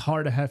injury. It's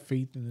hard to have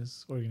faith in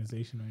this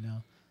organization right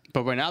now.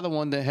 But right now, the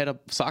one that head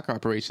up soccer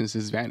operations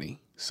is Vanny.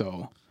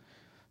 So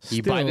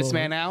you buy this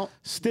man out.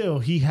 Still,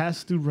 he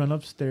has to run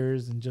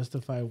upstairs and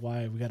justify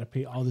why we got to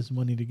pay all this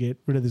money to get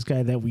rid of this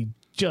guy that we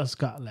just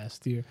got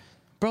last year.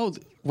 Bro,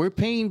 we're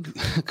paying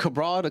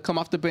Cabral to come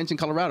off the bench in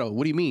Colorado.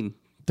 What do you mean?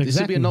 This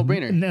should be a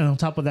no-brainer. And then on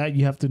top of that,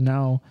 you have to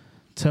now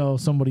tell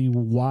somebody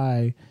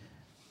why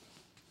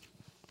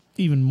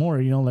even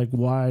more, like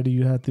why do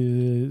you have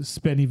to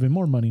spend even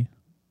more money?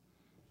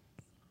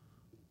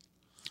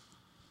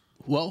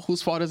 Well,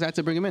 whose fault is that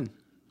to bring him in?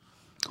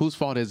 Whose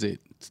fault is it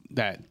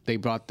that they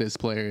brought this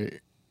player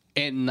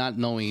and not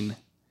knowing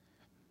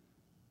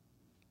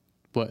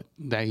but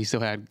that he still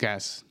had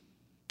gas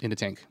in the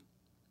tank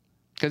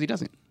because he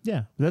doesn't.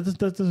 Yeah, that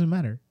doesn't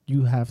matter.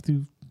 You have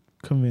to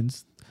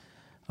convince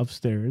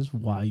upstairs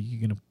why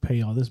you're gonna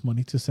pay all this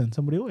money to send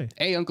somebody away.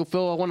 Hey, Uncle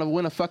Phil, I want to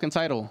win a fucking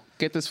title.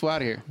 Get this fool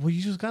out of here. Well,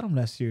 you just got him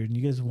last year, and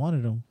you guys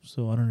wanted him,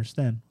 so I don't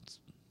understand.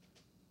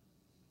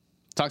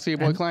 Talk to your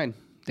boy Klein.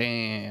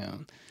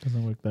 Damn,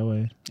 Doesn't work that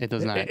way. it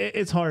does not.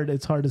 It's hard.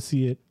 It's hard to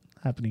see it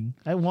happening.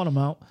 I want him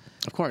out.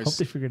 Of Hope course,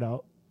 they figure it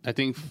out. I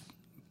think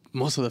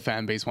most of the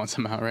fan base wants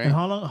him out, right? And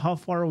how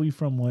far are we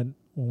from when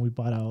we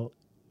bought out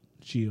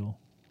Gio?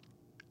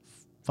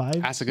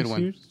 5. That's a good 6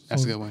 one. years?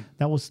 That's a So good one.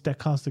 that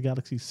cost the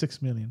Galaxy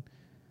 $6 million.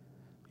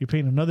 You're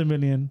paying another $1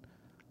 million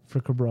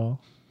for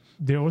Cabral.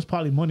 There was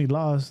probably money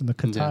lost in the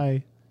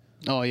Katai.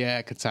 Oh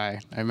yeah,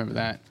 Katai. I remember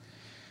that.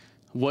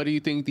 What do you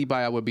think the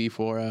buyout would be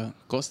for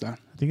Costa?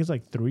 I think it's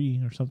like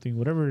 3 or something.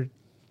 Whatever.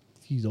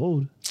 He's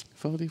old.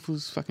 Foley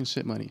fools fucking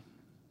shit money.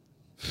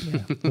 Yeah,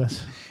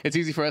 that's- It's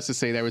easy for us to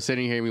say that we're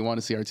sitting here and we want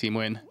to see our team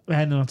win.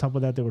 and on top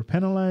of that, they were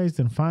penalized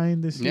and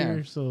fined this Yeah.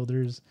 year. So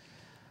there's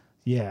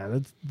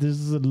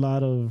a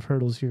lot of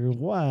hurdles here.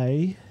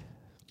 Why?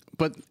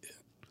 But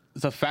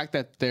the fact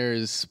that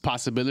there's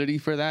possibility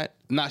for that,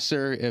 not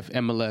sure if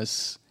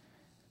MLS,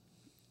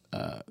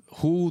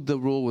 who the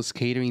rule was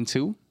catering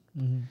to,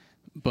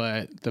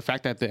 but the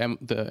fact that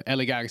the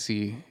LA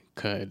Galaxy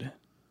could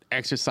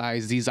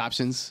exercise these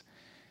options,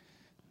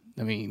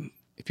 I mean,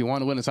 if you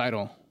want to win a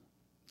title,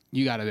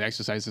 you got to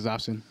exercise this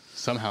option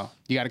somehow.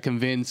 You got to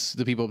convince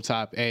the people up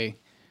top, hey,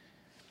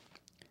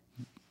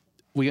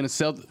 we're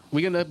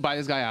gonna buy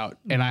this guy out,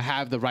 and I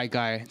have the right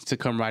guy to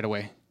come right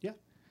away.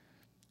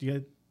 Yeah.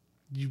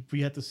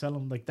 We have to sell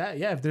them like that.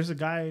 Yeah, if there's a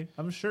guy,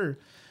 I'm sure.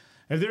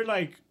 If they're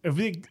like,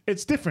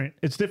 it's different.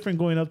 It's different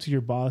going up to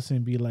your boss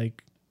and be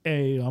like,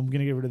 hey, I'm going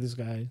to get rid of this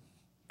guy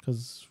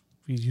because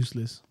he's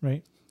useless,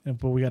 right?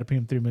 But we got to pay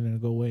him $3 million to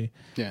go away.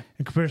 Yeah.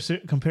 In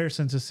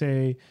comparison to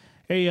say,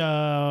 hey,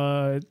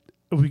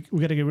 we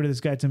got to get rid of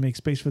this guy to make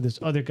space for this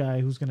other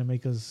guy who's going to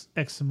make us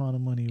X amount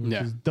of money, which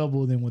Yeah. is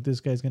double than what this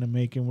guy's going to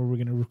make, and where we're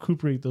going to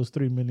recuperate those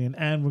 $3 million,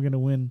 and we're going to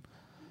win.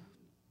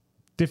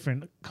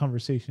 Different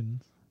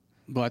conversations.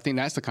 But I think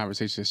that's the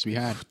conversation that should be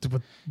had.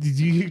 But do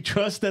you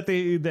trust that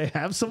they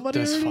have somebody?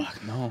 Just already?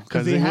 fuck no,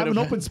 Because they have an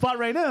would've- open spot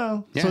right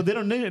now, Yeah. so they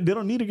don't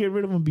need to get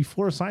rid of him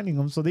before signing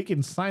him, so they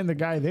can sign the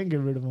guy then get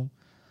rid of him.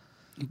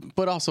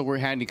 But also, we're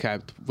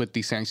handicapped with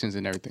these sanctions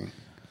and everything.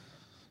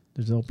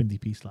 There's an open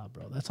DP slot,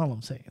 bro. That's all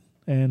I'm saying.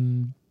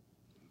 And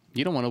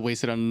You don't want to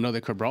waste it on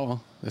another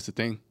Cabral. That's the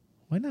thing.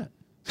 why not?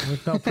 It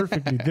worked out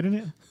perfectly,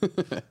 didn't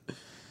it?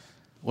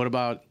 What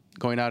about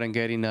going out and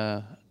getting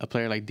a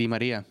player like Di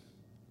Maria?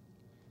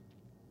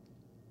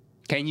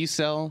 Can you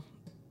sell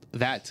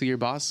that to your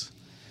boss?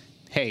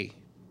 Hey,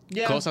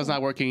 Yeah. Costa's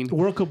not working.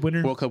 World Cup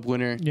winner. World Cup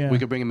winner. Yeah. We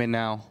could bring him in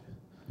now.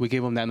 We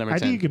give him that number I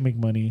 10. think you can make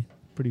money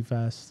pretty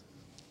fast.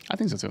 I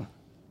think so too.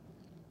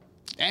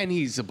 And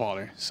he's a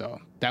baller,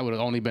 so that would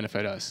only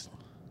benefit us.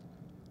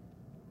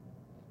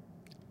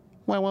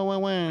 Wah, wah, wah,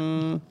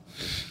 wah.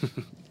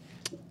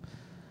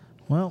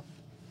 Well,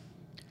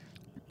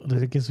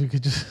 I guess we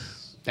could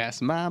just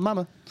That's my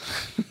mama.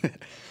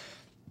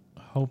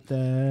 hope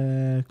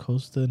that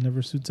Costa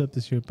never suits up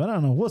this year. But I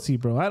don't know. We'll see,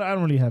 bro. I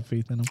don't really have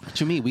faith in him. What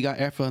you mean? We got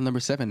Erfa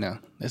number 7 now.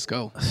 Let's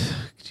go.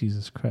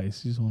 Jesus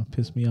Christ. You just want to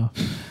piss me off.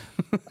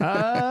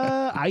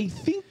 I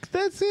think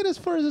that's it as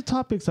far as the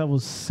topics I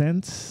was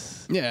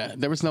sent. Yeah,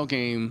 there was no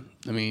game.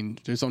 I mean,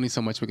 there's only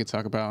so much we could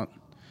talk about.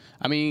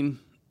 I mean,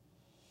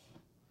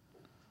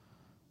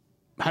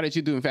 how did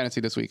you do in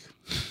fantasy this week?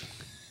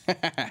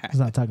 Let's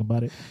not talk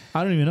about it.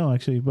 I don't even know,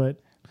 actually.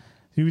 But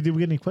did we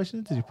get any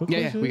questions? Did you put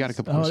Yeah, questions? we got a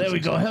couple Oh, questions, there we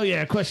go. actually. Hell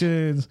yeah,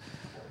 questions.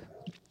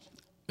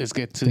 Let's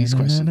get to these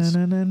questions.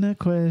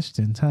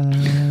 Question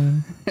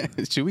time.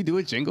 Should we do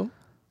a jingle?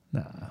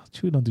 Nah,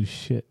 Chewy don't do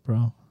shit,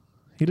 bro.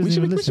 He doesn't We should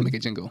even make listen. a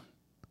jingle.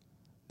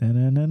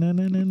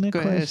 Question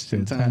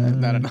Question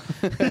time. time. No.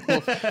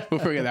 We'll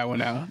figure that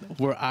one out.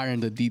 We'll iron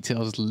the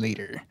details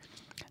later.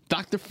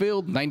 Dr.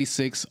 Field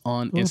 96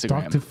 on Well,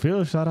 Instagram. Dr.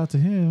 Phil, shout out to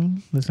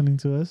him listening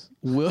to us.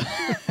 Will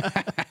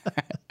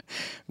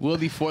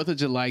the 4th of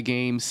July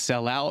game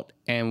sell out,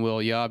 and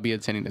will y'all be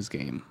attending this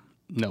game?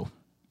 No.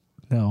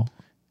 No.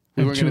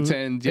 We And were going to Chewy-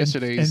 attend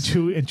yesterday's.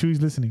 And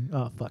Chewy's listening.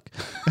 Oh, fuck.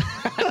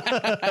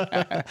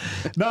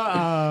 No,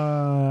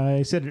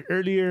 I said it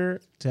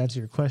earlier to answer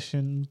your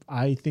question.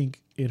 I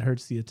think it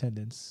hurts the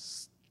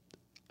attendance.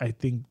 I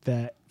think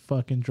that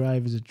fucking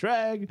drive is a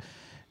drag.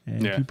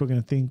 And Yeah. people are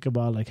going to think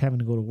about like having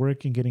to go to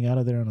work and getting out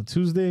of there on a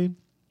Tuesday.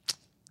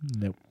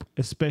 Nope.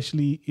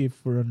 Especially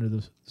if we're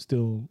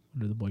still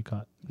under the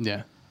boycott.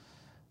 Yeah.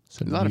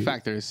 So A lot of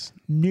factors.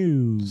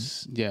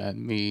 News. Yeah,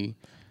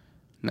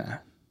 nah.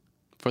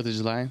 4th of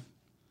July,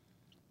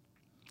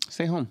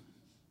 stay home.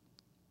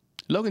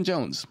 Logan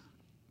Jones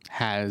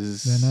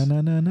has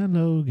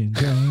Logan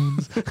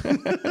Jones.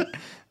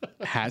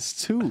 has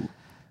 2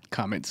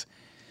 comments.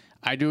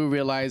 I do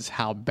realize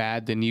how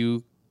bad the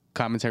new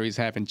commentaries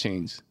haven't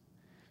changed.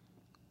 They're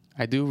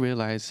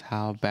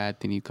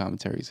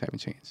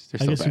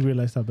I so guess bad. you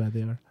realized how bad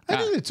they are. I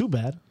think they're too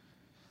bad.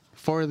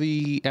 for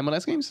the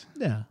MLS games?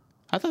 Yeah,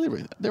 I thought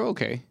they were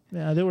okay.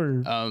 yeah, they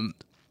were.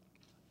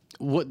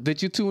 What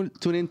did you tune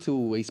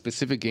into a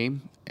specific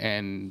game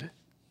and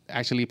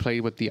actually play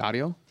with the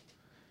audio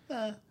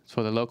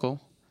for the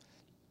local?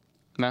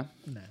 Nah,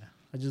 nah,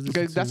 I just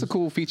okay, listen that's to, a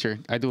cool feature.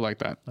 I do like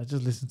that. I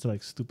just listen to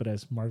like stupid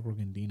ass Mark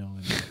Organdino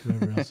and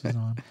whoever else is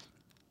on.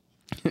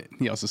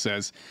 He also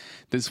says,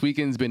 this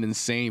weekend's been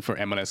insane for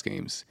MLS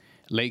games.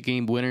 Late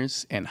game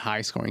winners and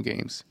high scoring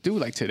games.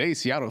 Dude, like today,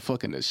 Seattle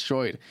fucking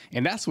destroyed.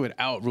 And that's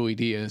without Rui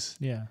Diaz.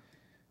 Yeah,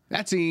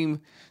 That team,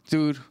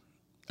 dude,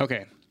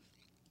 okay.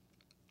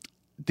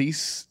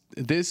 This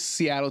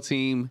Seattle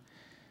team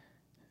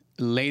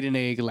laid an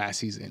egg last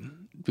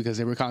season because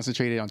they were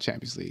concentrated on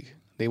Champions League.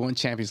 They won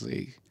Champions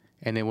League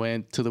and they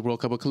went to the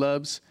World Cup of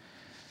Clubs.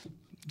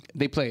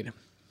 They played.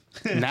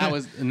 Now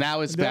it's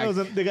back.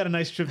 They got a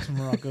nice trip to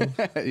Morocco.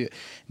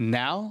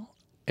 Now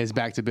it's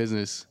back to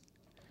business.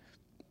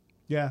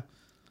 Yeah.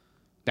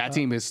 That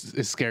team is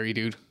scary,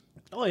 dude.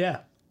 Oh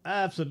yeah,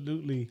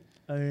 absolutely.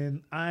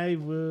 And I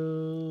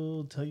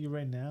will tell you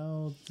right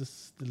now.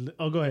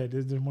 Go ahead.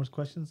 Is there more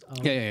questions?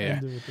 I'll Yeah.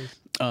 end it with this.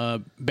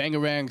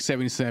 Bangarang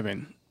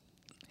 77.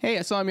 Hey,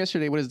 I saw him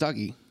yesterday with his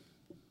doggy.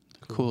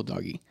 Cool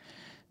doggy.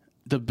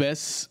 The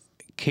best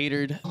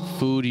catered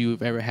food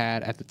you've ever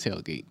had at the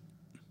tailgate.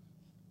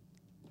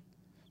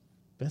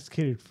 Best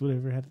catered food I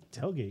ever had at the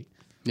tailgate.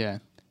 Yeah.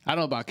 I don't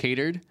know about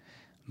catered,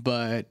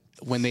 but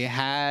when they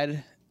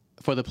had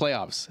for the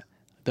playoffs,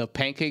 the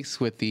pancakes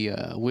with the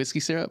whiskey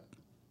syrup,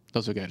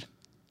 those were good.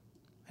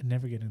 I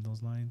never get in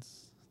those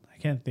lines. I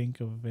can't think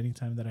of any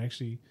time that I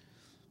actually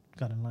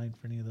got in line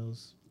for any of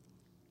those.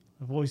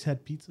 I've always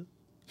had pizza.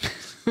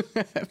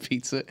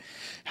 Pizza.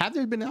 Have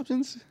there been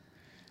options?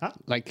 Huh?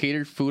 Like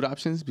catered food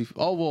options?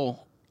 Oh,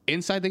 well,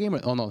 inside the game?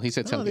 Oh, no, he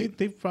said No, tailgate.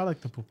 they've brought like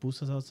the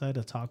pupusas outside,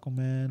 the Taco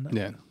Man.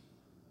 Yeah.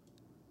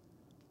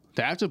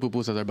 The after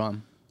pupusas are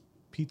bomb.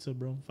 Pizza,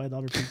 bro.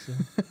 $5 pizza.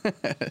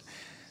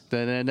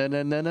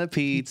 Da-na-na-na-na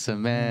pizza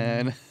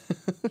man.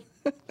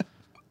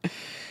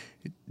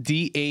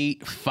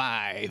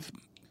 D85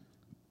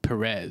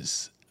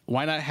 Perez.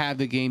 Why not have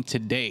the game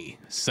today,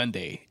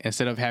 Sunday,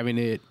 instead of having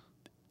it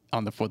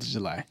on the 4th of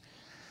July?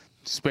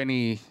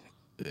 Spenny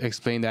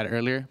explained that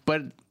earlier.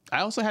 But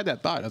I also had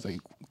that thought. I was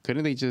like,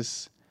 couldn't they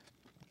just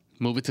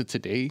move it to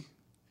today?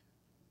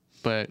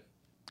 But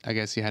I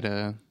guess you had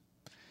to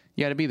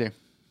be there.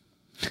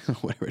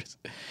 Whatever it is.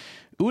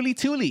 Uli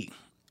Tuli.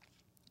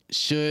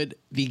 Should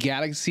the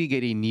Galaxy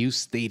get a new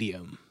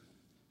stadium?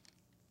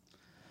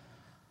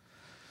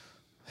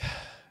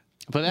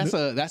 But that's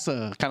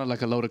a kind of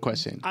like a loaded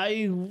question.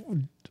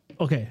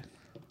 Okay.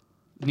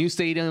 New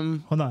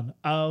stadium. Hold on.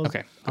 I'll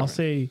right.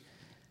 say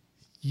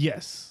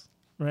yes,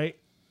 right?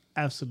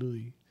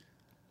 Absolutely.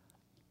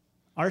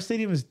 Our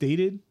stadium is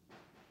dated.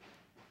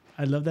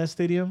 I love that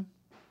stadium,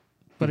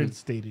 but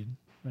it's dated,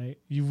 right?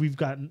 I've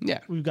gotten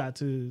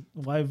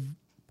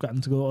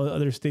to go to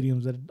other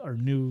stadiums that are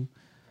new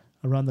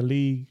around the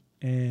league,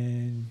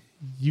 and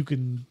you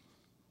can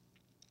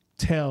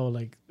tell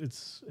like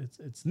it's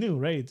new,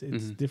 right?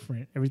 It's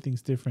different.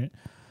 Everything's different.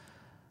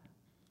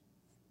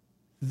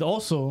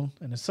 Also,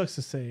 and it sucks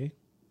to say,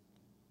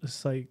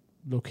 it's like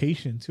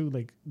location too.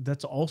 Like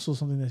that's also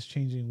something that's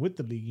changing with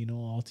the league. You know,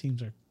 all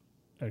teams are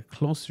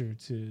closer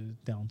to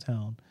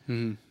downtown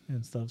and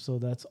stuff. So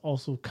that's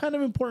also kind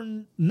of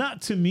important.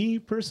 Not to me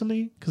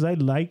personally, because I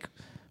like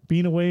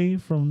being away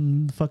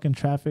from fucking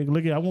traffic.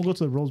 Look, I won't go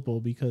to the Rose Bowl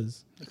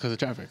because of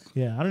traffic.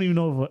 Yeah, I don't even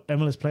know if an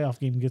MLS playoff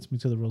game gets me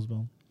to the Rose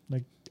Bowl.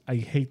 Like I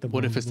hate the.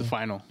 What Rose if it's Bowl. the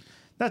final?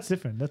 That's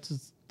different.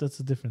 That's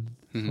a different,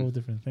 whole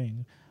different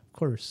thing. Of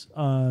course.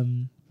 But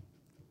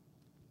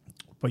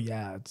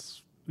yeah,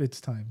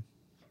 it's time.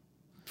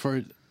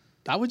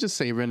 I would just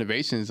say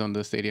renovations on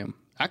the stadium.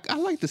 I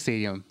like the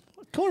stadium.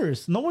 Of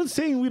course, no one's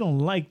saying we don't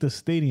like the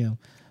stadium,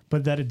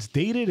 but that it's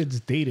dated. It's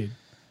dated.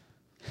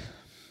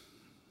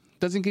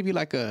 Doesn't give you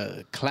like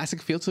a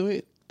classic feel to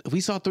it.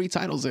 We saw 3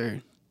 titles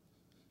there.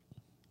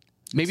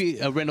 Maybe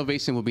a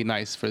renovation would be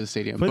nice for the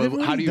stadium. But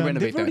how do you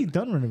renovate They've already that?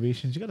 done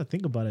renovations. You got to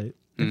think about it.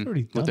 They've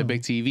already done With the them.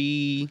 big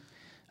TV.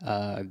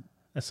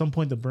 At some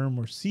point, the burn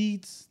more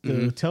seats.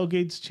 The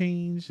tailgates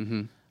changed.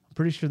 I'm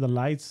pretty sure the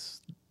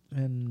lights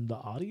and the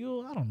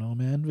audio. I don't know,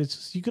 man. It's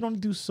just, you can only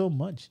do so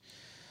much.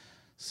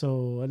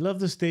 So I love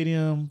the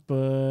stadium,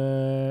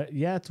 but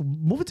yeah, to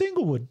move it to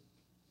Inglewood.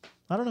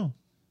 I don't know.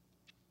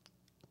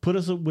 Put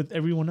us up with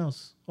everyone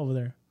else over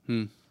there.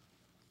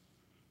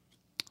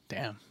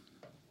 Damn.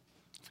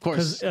 Of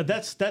course.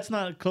 Because that's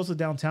not close to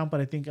downtown,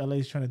 but I think LA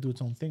is trying to do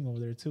its own thing over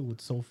there too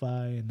with SoFi,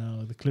 and now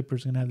the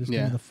Clippers are gonna have this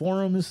thing. The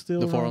Forum is still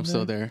The around Forum's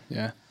still there.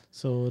 Yeah.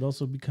 So it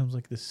also becomes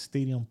like this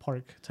stadium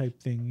park type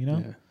thing, you know?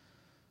 Yeah.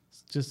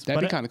 It's just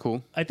That'd be kind of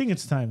cool. I think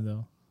it's time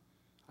though.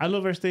 I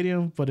love our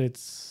stadium, but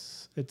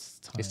it's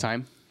time. It's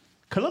time.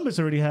 Columbus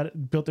already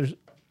built their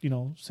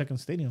second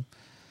stadium.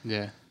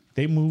 Yeah.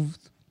 They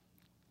moved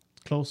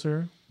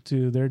closer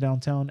to their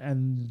downtown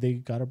and they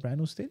got a brand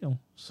new stadium.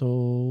 So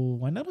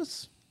why not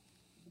us?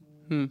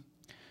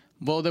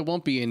 Well, there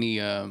won't be any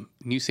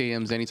new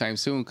stadiums anytime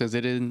soon because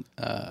they didn't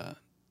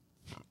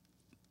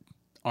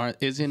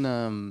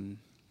isn't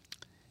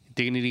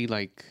Dignity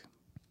like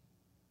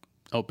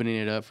opening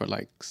it up for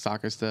like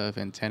soccer stuff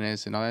and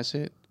tennis and all that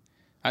shit?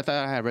 I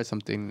thought I had read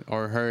something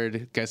or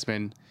heard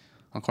Guessman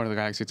on Corner of the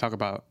Galaxy talk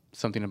about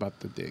something about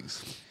the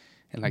digs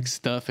and like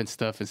stuff.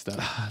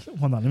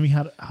 Hold on, let me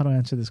how to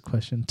answer this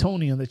question.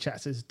 Tony on the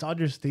chat says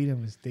Dodger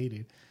Stadium is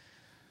dated.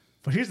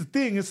 But here's the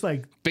thing, it's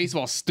like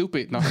Baseball's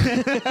stupid. No.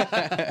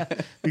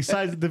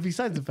 besides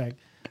the fact,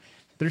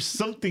 there's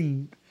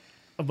something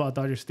about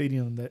Dodger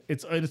Stadium that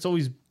it's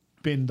always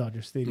been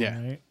Dodger Stadium,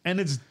 Yeah. right? And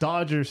it's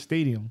Dodger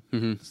Stadium.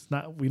 Mm-hmm. It's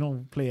not. We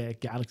don't play at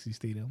Galaxy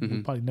Stadium.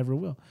 We probably never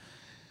will.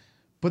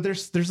 But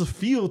there's a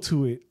feel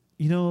to it,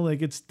 you know.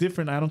 Like it's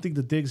different. I don't think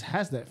the Digs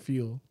has that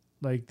feel.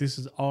 Like this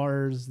is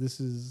ours. This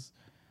is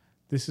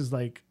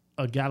like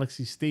a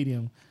Galaxy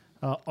Stadium.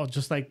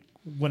 Just like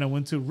when I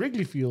went to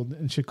Wrigley Field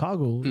in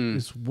Chicago,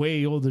 it's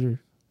way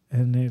older,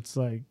 and it's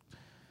like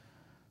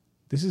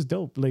this is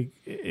dope. Like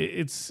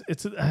it's like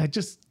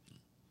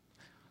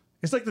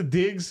the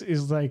Digs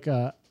is like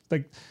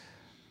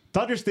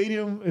Dodger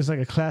Stadium is like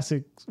a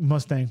classic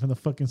Mustang from the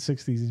fucking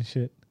 60s and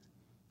shit.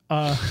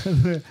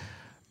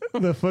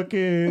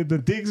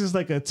 The Digs is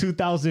like a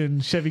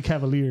 2000 Chevy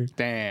Cavalier.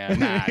 Damn,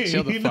 nah,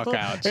 chill the You fuck know?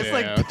 out. It's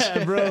like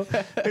that, bro.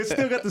 It's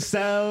still got the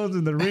sounds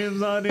and the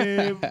rims on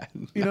it,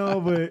 you know,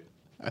 but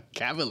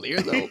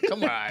Cavalier though,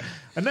 come on.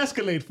 an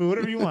Escalade, fool,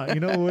 whatever you want, you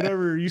know,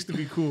 whatever used to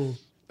be cool.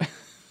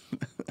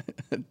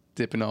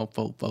 Dipping on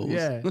popos.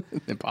 Yeah.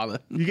 Impala.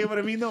 You get what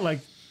I mean though? Like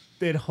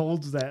it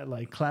holds that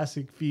like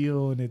classic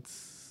feel, and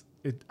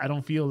I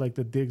don't feel like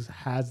the Digs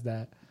has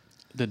that.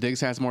 The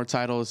Digs has more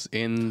titles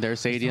in their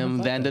stadium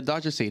about than that. the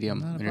Dodger Stadium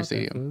Not in their about that,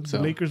 stadium. fool. So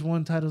The Lakers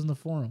won titles in the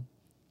Forum.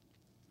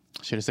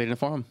 should have stayed in the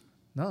Forum.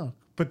 No,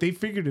 but they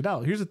figured it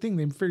out. Here's the thing: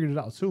 they figured it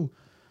out too.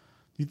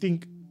 You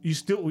think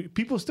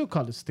people still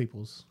call it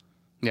Staples?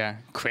 Yeah,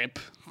 Crip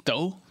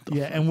though.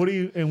 Yeah, and what do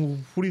you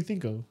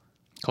think of?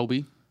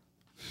 Kobe,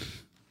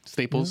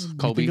 Staples, Yeah, you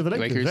Kobe, think of the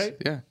Lakers, right?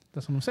 Yeah,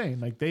 That's what I'm saying.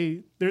 Like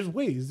there's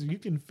ways you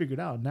can figure it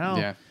out. Now,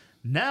 Yeah.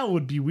 now it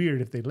would be weird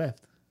if they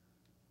left.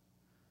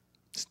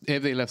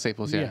 if they left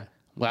Staples, yeah. Yeah.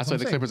 Well, that's That's why what the I'm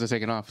saying. Clippers are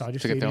taking off Dodger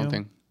to get their own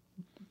Stadium. thing.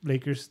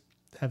 Lakers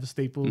have a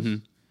Staples. Mm-hmm.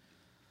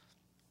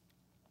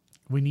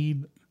 We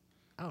need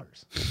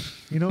ours.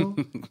 You know,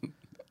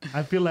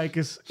 I feel like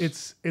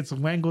it's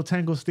Wango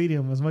Tango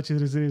Stadium as much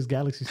as it is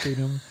Galaxy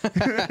Stadium. Fuck.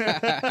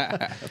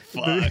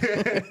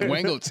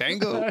 Wango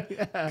Tango.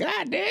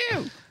 God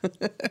damn.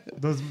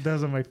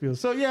 Those are my feels.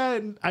 So yeah,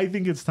 I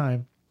think it's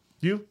time.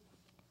 You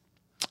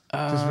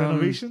just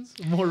renovations,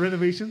 more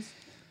renovations.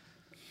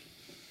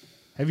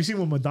 Have you seen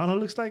what Madonna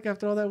looks like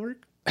after all that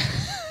work?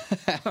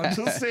 I'm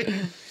just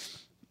saying.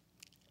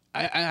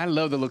 I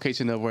love the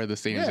location of where the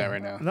stadium's at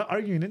right now. I'm not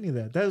arguing any of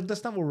that.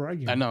 That's not what we're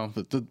arguing. I know,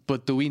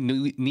 but do we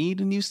need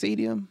a new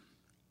stadium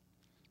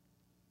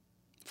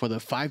for the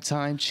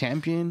 5-time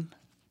champion?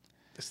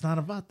 It's not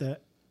about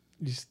that.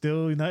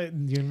 You're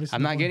missing.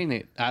 I'm not getting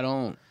it. I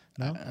don't.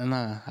 No?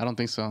 Nah, I don't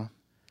think so.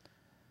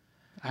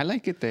 I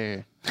like it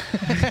there.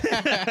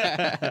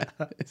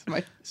 It's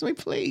my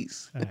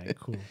place. All right,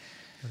 cool.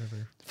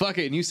 Whatever. Fuck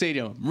it, new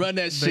stadium. Run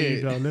that There you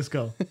shit. go. Let's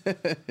go.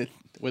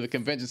 Where the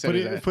convention Put center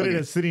is it. at. Put it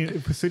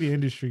Fuck at city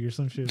industry or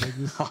some shit like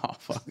this. Oh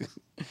fuck.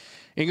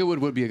 Inglewood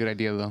would be a good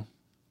idea though,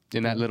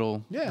 in that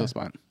little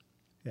spot.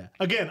 Yeah.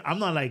 Again, I'm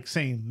not like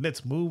saying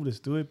let's move, let's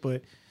do it,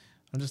 but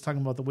I'm just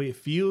talking about the way it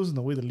feels and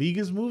the way the league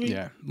is moving.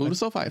 Yeah, move to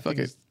SoFi. I Fuck think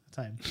it. it's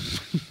time.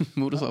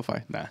 Move to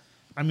SoFi. Nah.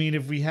 I mean,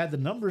 if we had the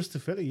numbers to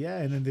fill it, yeah,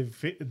 and then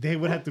they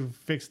would have to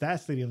fix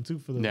that stadium too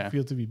for the Yeah.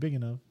 field to be big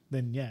enough.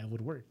 Then yeah, it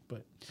would work.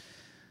 But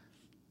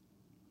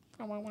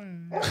all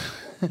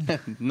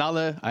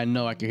Nala, I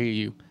know I can hear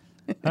you.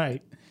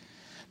 right.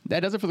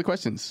 That does it for the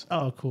questions.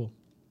 Oh, cool.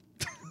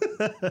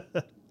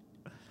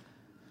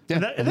 Yeah.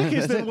 In that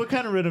case, then what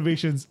kind of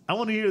renovations? I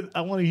want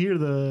to hear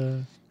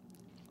the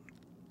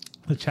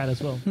chat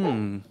as well.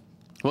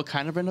 What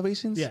kind of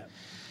renovations? Yeah.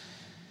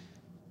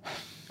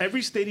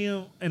 Every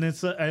stadium, and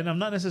and I'm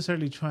not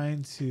necessarily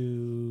trying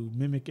to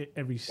mimic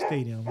every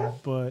stadium,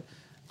 but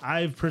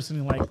I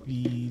personally like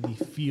the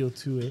feel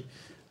to it.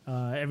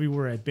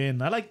 Everywhere I've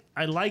been, I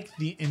like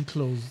the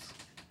enclosed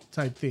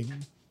type thing,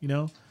 you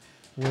know,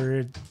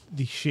 where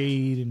the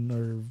shade and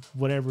or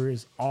whatever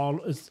is all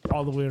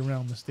the way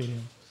around the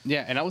stadium.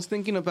 Yeah, and I was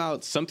thinking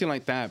about something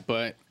like that,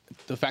 but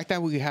the fact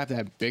that we have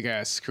that big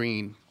ass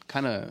screen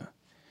kind of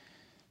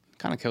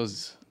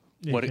kills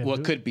Yeah, what you can't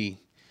do it. could be.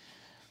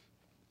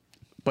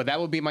 But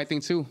that would be my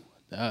thing too.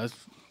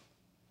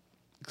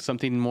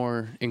 Something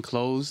more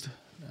enclosed,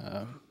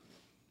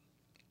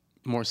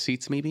 more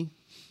seats maybe,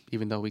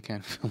 even though we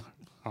can't fill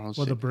our own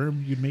Well, shit. the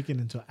berm, you'd make it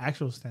into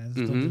actual stands.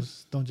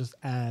 Don't just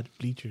add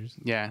bleachers.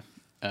 Yeah.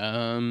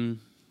 I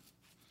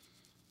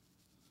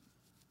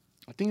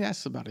think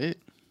that's about it.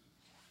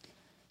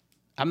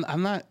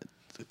 I'm not,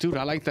 dude.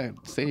 I like that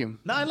stadium.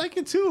 No, I like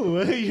it too.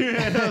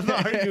 I'm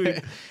not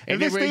arguing.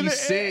 Anywhere you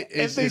sit,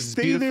 if they it's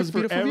stay beautiful- there it's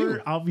beautiful forever,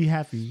 view. I'll be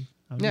happy.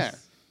 Yeah.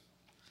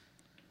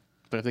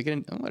 But if they get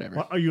in,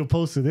 whatever. Are you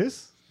opposed to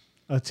this?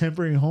 A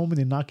temporary home and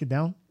they knock it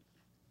down,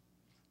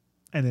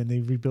 and then they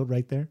rebuild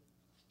right there?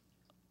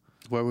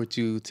 Where would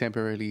you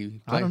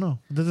temporarily play? I don't know.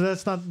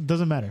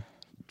 Doesn't matter.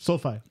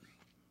 SoFi.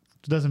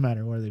 It doesn't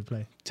matter where they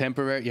play.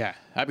 Temporary? Yeah,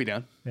 I'd be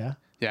down. Yeah.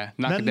 Yeah,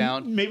 knock it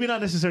down. Maybe not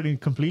necessarily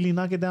completely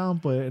knock it down,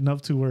 but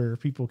enough to where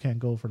people can't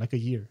go for like a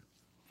year.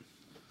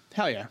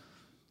 Hell yeah.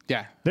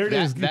 Yeah. There it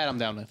is. That I'm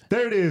down with.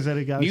 There it is at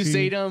a Galaxy. New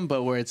stadium,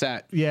 but where it's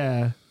at.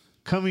 Yeah.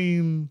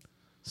 Coming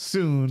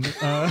soon.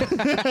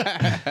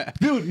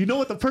 Dude, you know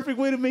what the perfect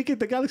way to make it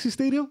the Galaxy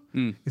Stadium?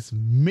 Is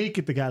make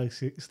it the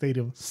Galaxy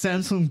Stadium.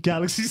 Samsung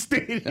Galaxy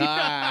Stadium.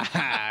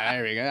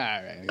 There we go.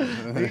 All right.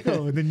 There you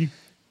go. And then you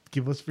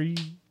give us free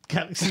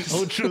Galaxy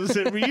Ultras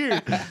every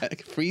year.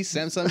 Free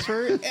Samsungs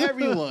for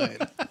everyone.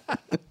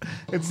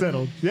 It's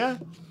settled. Yeah.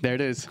 There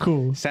it is.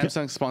 Cool.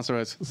 Samsung sponsor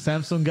us.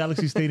 Samsung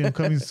Galaxy Stadium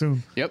coming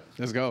soon. Yep,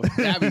 let's go.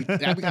 That'd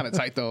be kind of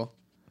tight though.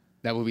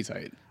 That would be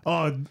tight.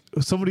 Oh,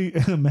 somebody,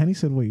 Manny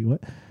said, wait,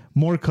 what?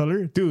 More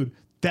color? Dude,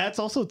 that's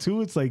also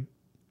too, it's like,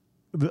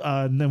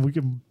 and then we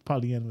can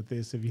probably end with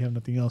this if you have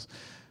nothing else.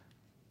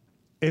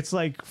 It's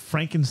like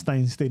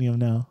Frankenstein Stadium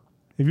now.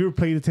 Have you ever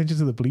paid attention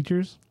to the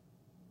bleachers?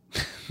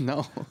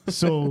 No.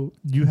 So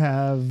you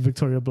have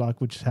Victoria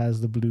Block, which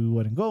has the blue,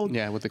 white, and gold.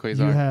 Yeah, with the You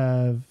Quasar.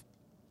 have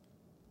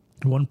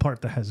one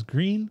part that has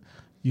green.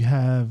 You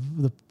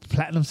have the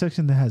platinum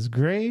section that has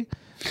gray.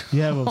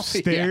 You have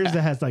upstairs yeah.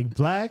 that has like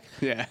black.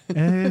 Yeah.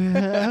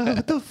 And,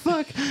 what the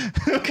fuck?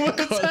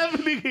 What's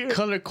happening here?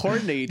 Color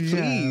coordinate,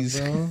 please.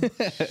 Yeah, bro.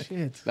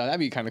 Shit. No, that'd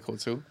be kind of cool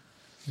too.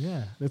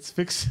 Yeah, let's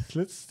fix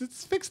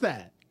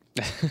that.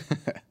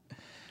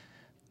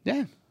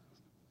 Yeah.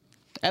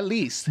 At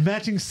least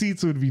Matching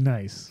seats would be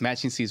nice.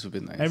 matching seats would be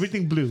nice.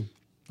 Everything blue.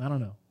 I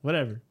don't know.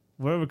 Whatever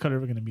color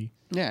we're gonna be.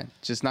 Yeah,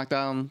 just knock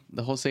down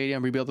the whole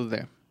stadium, rebuild it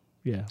there.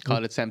 Yeah.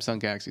 Call it Samsung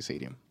Galaxy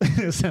Stadium.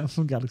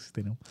 Samsung Galaxy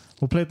Stadium.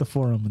 We'll play at the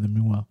Forum in the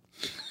meanwhile.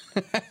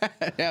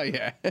 Hell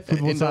yeah.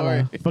 Football Indoor.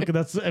 Sala. Fuck it,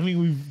 that's. I mean,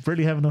 we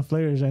barely have enough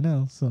players right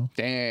now. So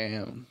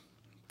Damn.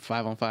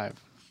 5-on-5.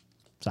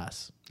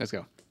 sauce. Let's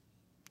go.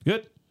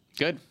 Good.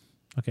 Good.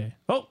 Okay.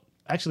 Oh,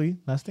 actually,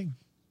 last thing.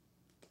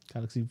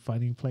 Galaxy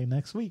finally play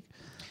next week.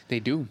 They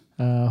do.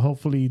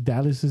 Hopefully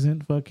Dallas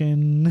isn't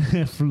fucking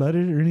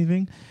flooded or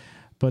anything.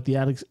 But the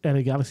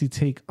LA Galaxy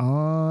take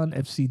on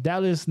FC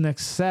Dallas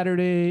next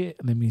Saturday.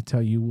 Let me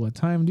tell you what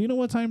time. Do you know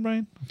what time,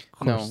 Brian?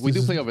 Of No, course, we this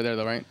do is- play over there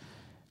though, right?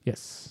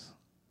 Yes.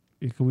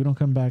 If we don't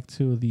come back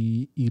till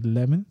the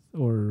 11th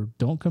or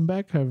don't come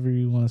back, however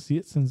you want to see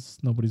it, since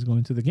nobody's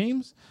going to the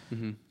games.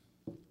 Mm-hmm.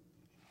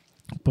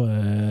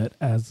 But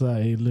as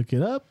I look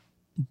it up,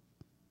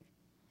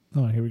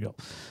 oh, here we go.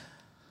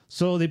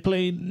 So they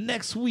play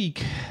next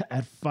week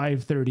at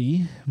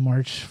 5:30,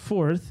 March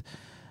 4th,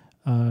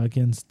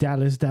 against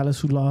Dallas. Dallas,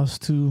 who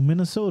lost to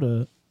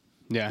Minnesota.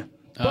 Yeah.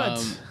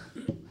 But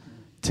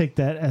take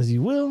that as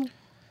you will,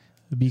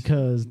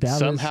 because Dallas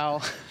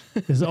somehow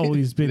has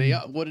always been.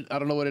 I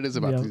don't know what it is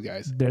about Yeah, these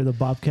guys. They're the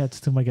Bobcats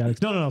to my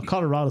Galaxy. No.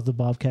 Colorado's the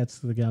Bobcats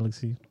to the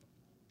Galaxy.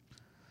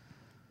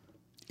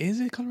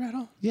 Is it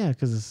Colorado? Yeah,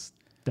 because it's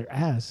their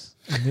ass.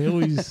 And they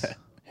always,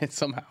 It's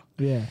somehow.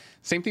 yeah.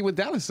 Same thing with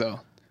Dallas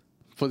though.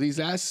 For these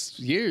last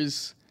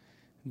years,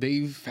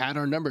 they've had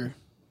our number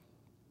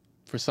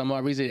for some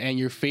odd reason. And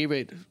your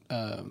favorite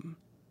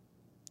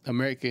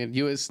American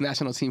U.S.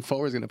 national team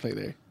forward is going to play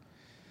there.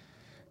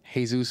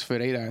 Jesus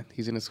Ferreira.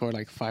 He's going to score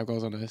like 5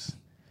 goals on us.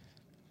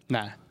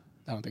 Nah,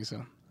 I don't think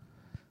so.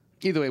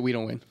 Either way, we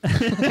don't win.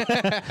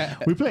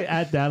 We play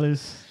at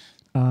Dallas.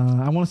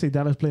 I want to say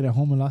Dallas played at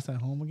home and lost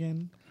at home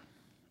again.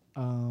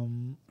 I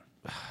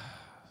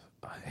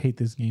hate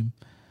this game.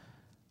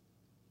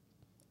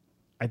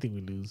 I think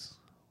we lose.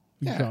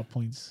 We Yeah. drop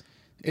points.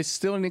 It's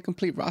still an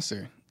incomplete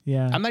roster.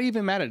 Yeah. I'm not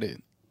even mad at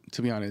it,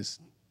 to be honest.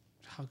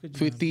 How could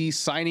you With the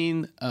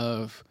signing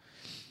of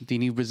the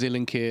new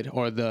Brazilian kid,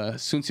 or the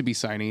soon-to-be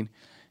signing,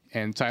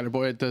 and Tyler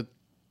Boyd, the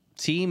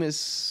team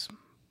is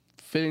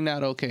fitting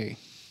out okay.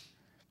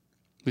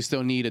 We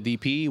still need a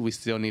DP. We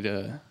still need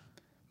to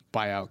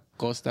buy out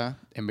Costa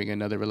and bring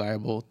another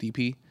reliable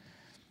DP.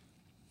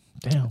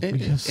 Damn.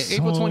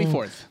 April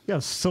 24th. We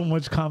have so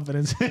much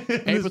confidence.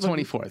 April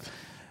 24th.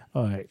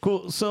 All right,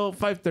 cool. So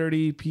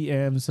 5:30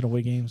 p.m. It's an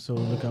away game, so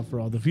look out for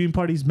all the viewing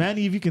parties.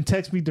 Manny, if you can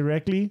text me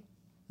directly,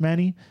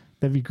 Manny,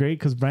 that'd be great,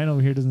 because Brian over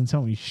here doesn't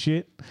tell me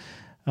shit.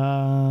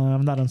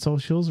 I'm not on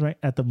socials right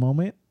at the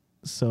moment,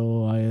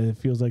 so it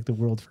feels like the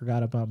world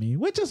forgot about me,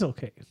 which is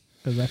okay,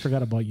 because I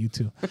forgot about you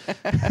too.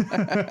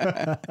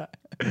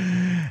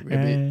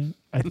 And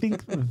I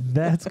think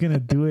that's gonna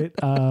do it.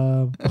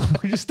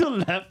 You're still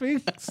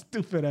laughing,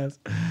 stupid ass,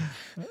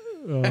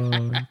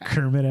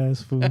 Kermit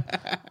ass fool.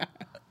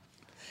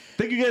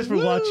 Thank you guys for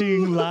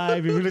watching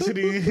live. If you're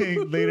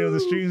listening later on the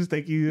streams,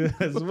 thank you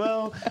as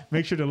well.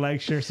 Make sure to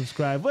like, share,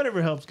 subscribe,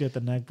 whatever helps get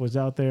the Knack Boys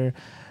out there.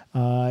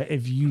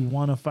 If you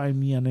want to find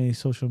me on any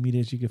social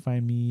medias, you can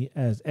find me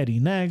as Eddie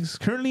Nags.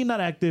 Currently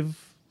not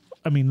active.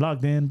 I mean,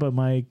 logged in, but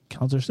my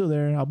accounts are still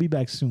there. I'll be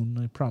back soon,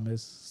 I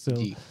promise. So,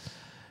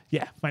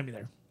 yeah, find me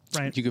there.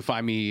 Brian. You can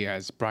find me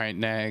as Bryant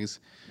Nags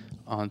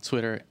on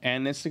Twitter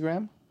and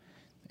Instagram.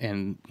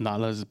 And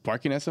Nala's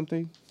barking at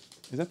something.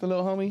 Is that the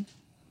little homie?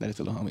 That is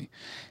the little homie.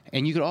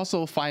 And you can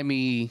also find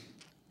me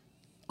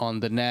on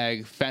the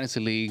NAG Fantasy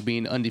League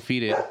being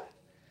undefeated.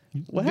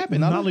 What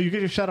happened? Nalo, you get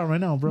your shout out right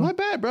now, bro. My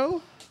bad,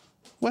 bro.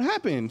 What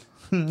happened?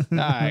 All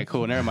right,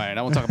 cool. Never mind.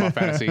 I won't talk about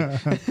fantasy. All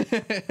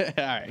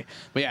right.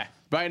 But yeah,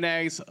 Brian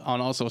Nags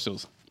on all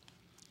socials.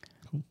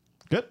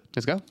 Good.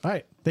 Let's go. All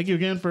right. Thank you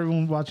again for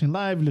everyone watching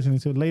live, listening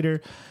to it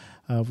later.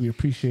 We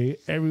appreciate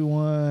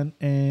everyone.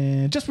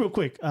 And just real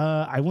quick,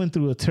 I went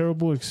through a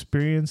terrible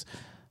experience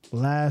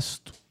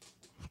last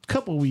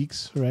couple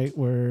weeks, right?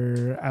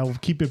 Where I'll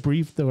keep it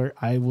brief, where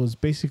I was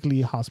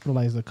basically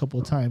hospitalized a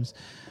couple of times.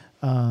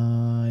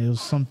 It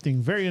was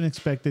something very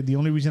unexpected. The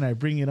only reason I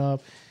bring it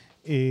up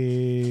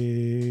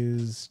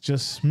is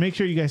just make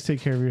sure you guys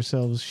take care of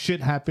yourselves.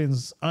 Shit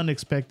happens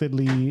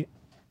unexpectedly.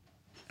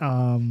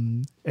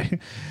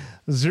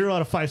 0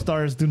 out of 5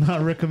 stars. Do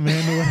not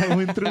recommend what I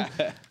went through.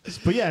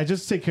 But yeah,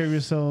 just take care of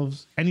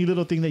yourselves. Any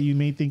little thing that you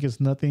may think is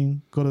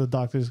nothing, go to the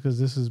doctors, because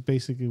this is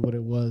basically what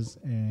it was,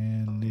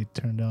 and it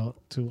turned out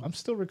to. I'm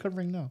still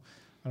recovering now.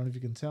 I don't know if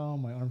you can tell.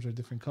 My arms are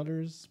different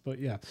colors, but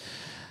yeah.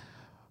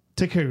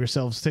 Take care of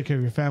yourselves. Take care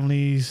of your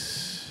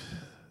families.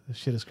 The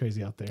shit is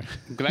crazy out there.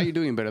 Glad you're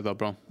doing better though,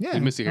 bro. Yeah, We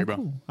miss you here, I'm bro.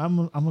 cool.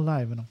 I'm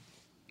alive, you know.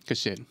 Good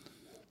shit.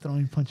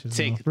 Throwing punches.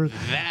 Take you know,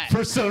 that.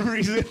 for some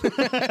reason.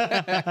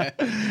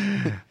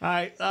 All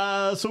right,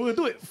 so we're gonna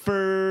do it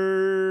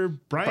for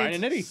Brian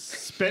and Eddie.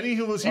 Spenny,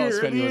 who was here.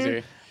 Spenny was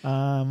earlier.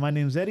 here. My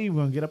name's Eddie.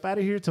 We're gonna get up out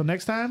of here. Till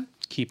next time.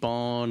 Keep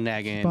on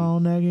nagging. Ball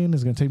nagging.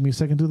 It's gonna take me a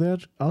second to do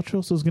the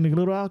outro, so it's gonna get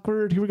a little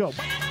awkward. Here we go.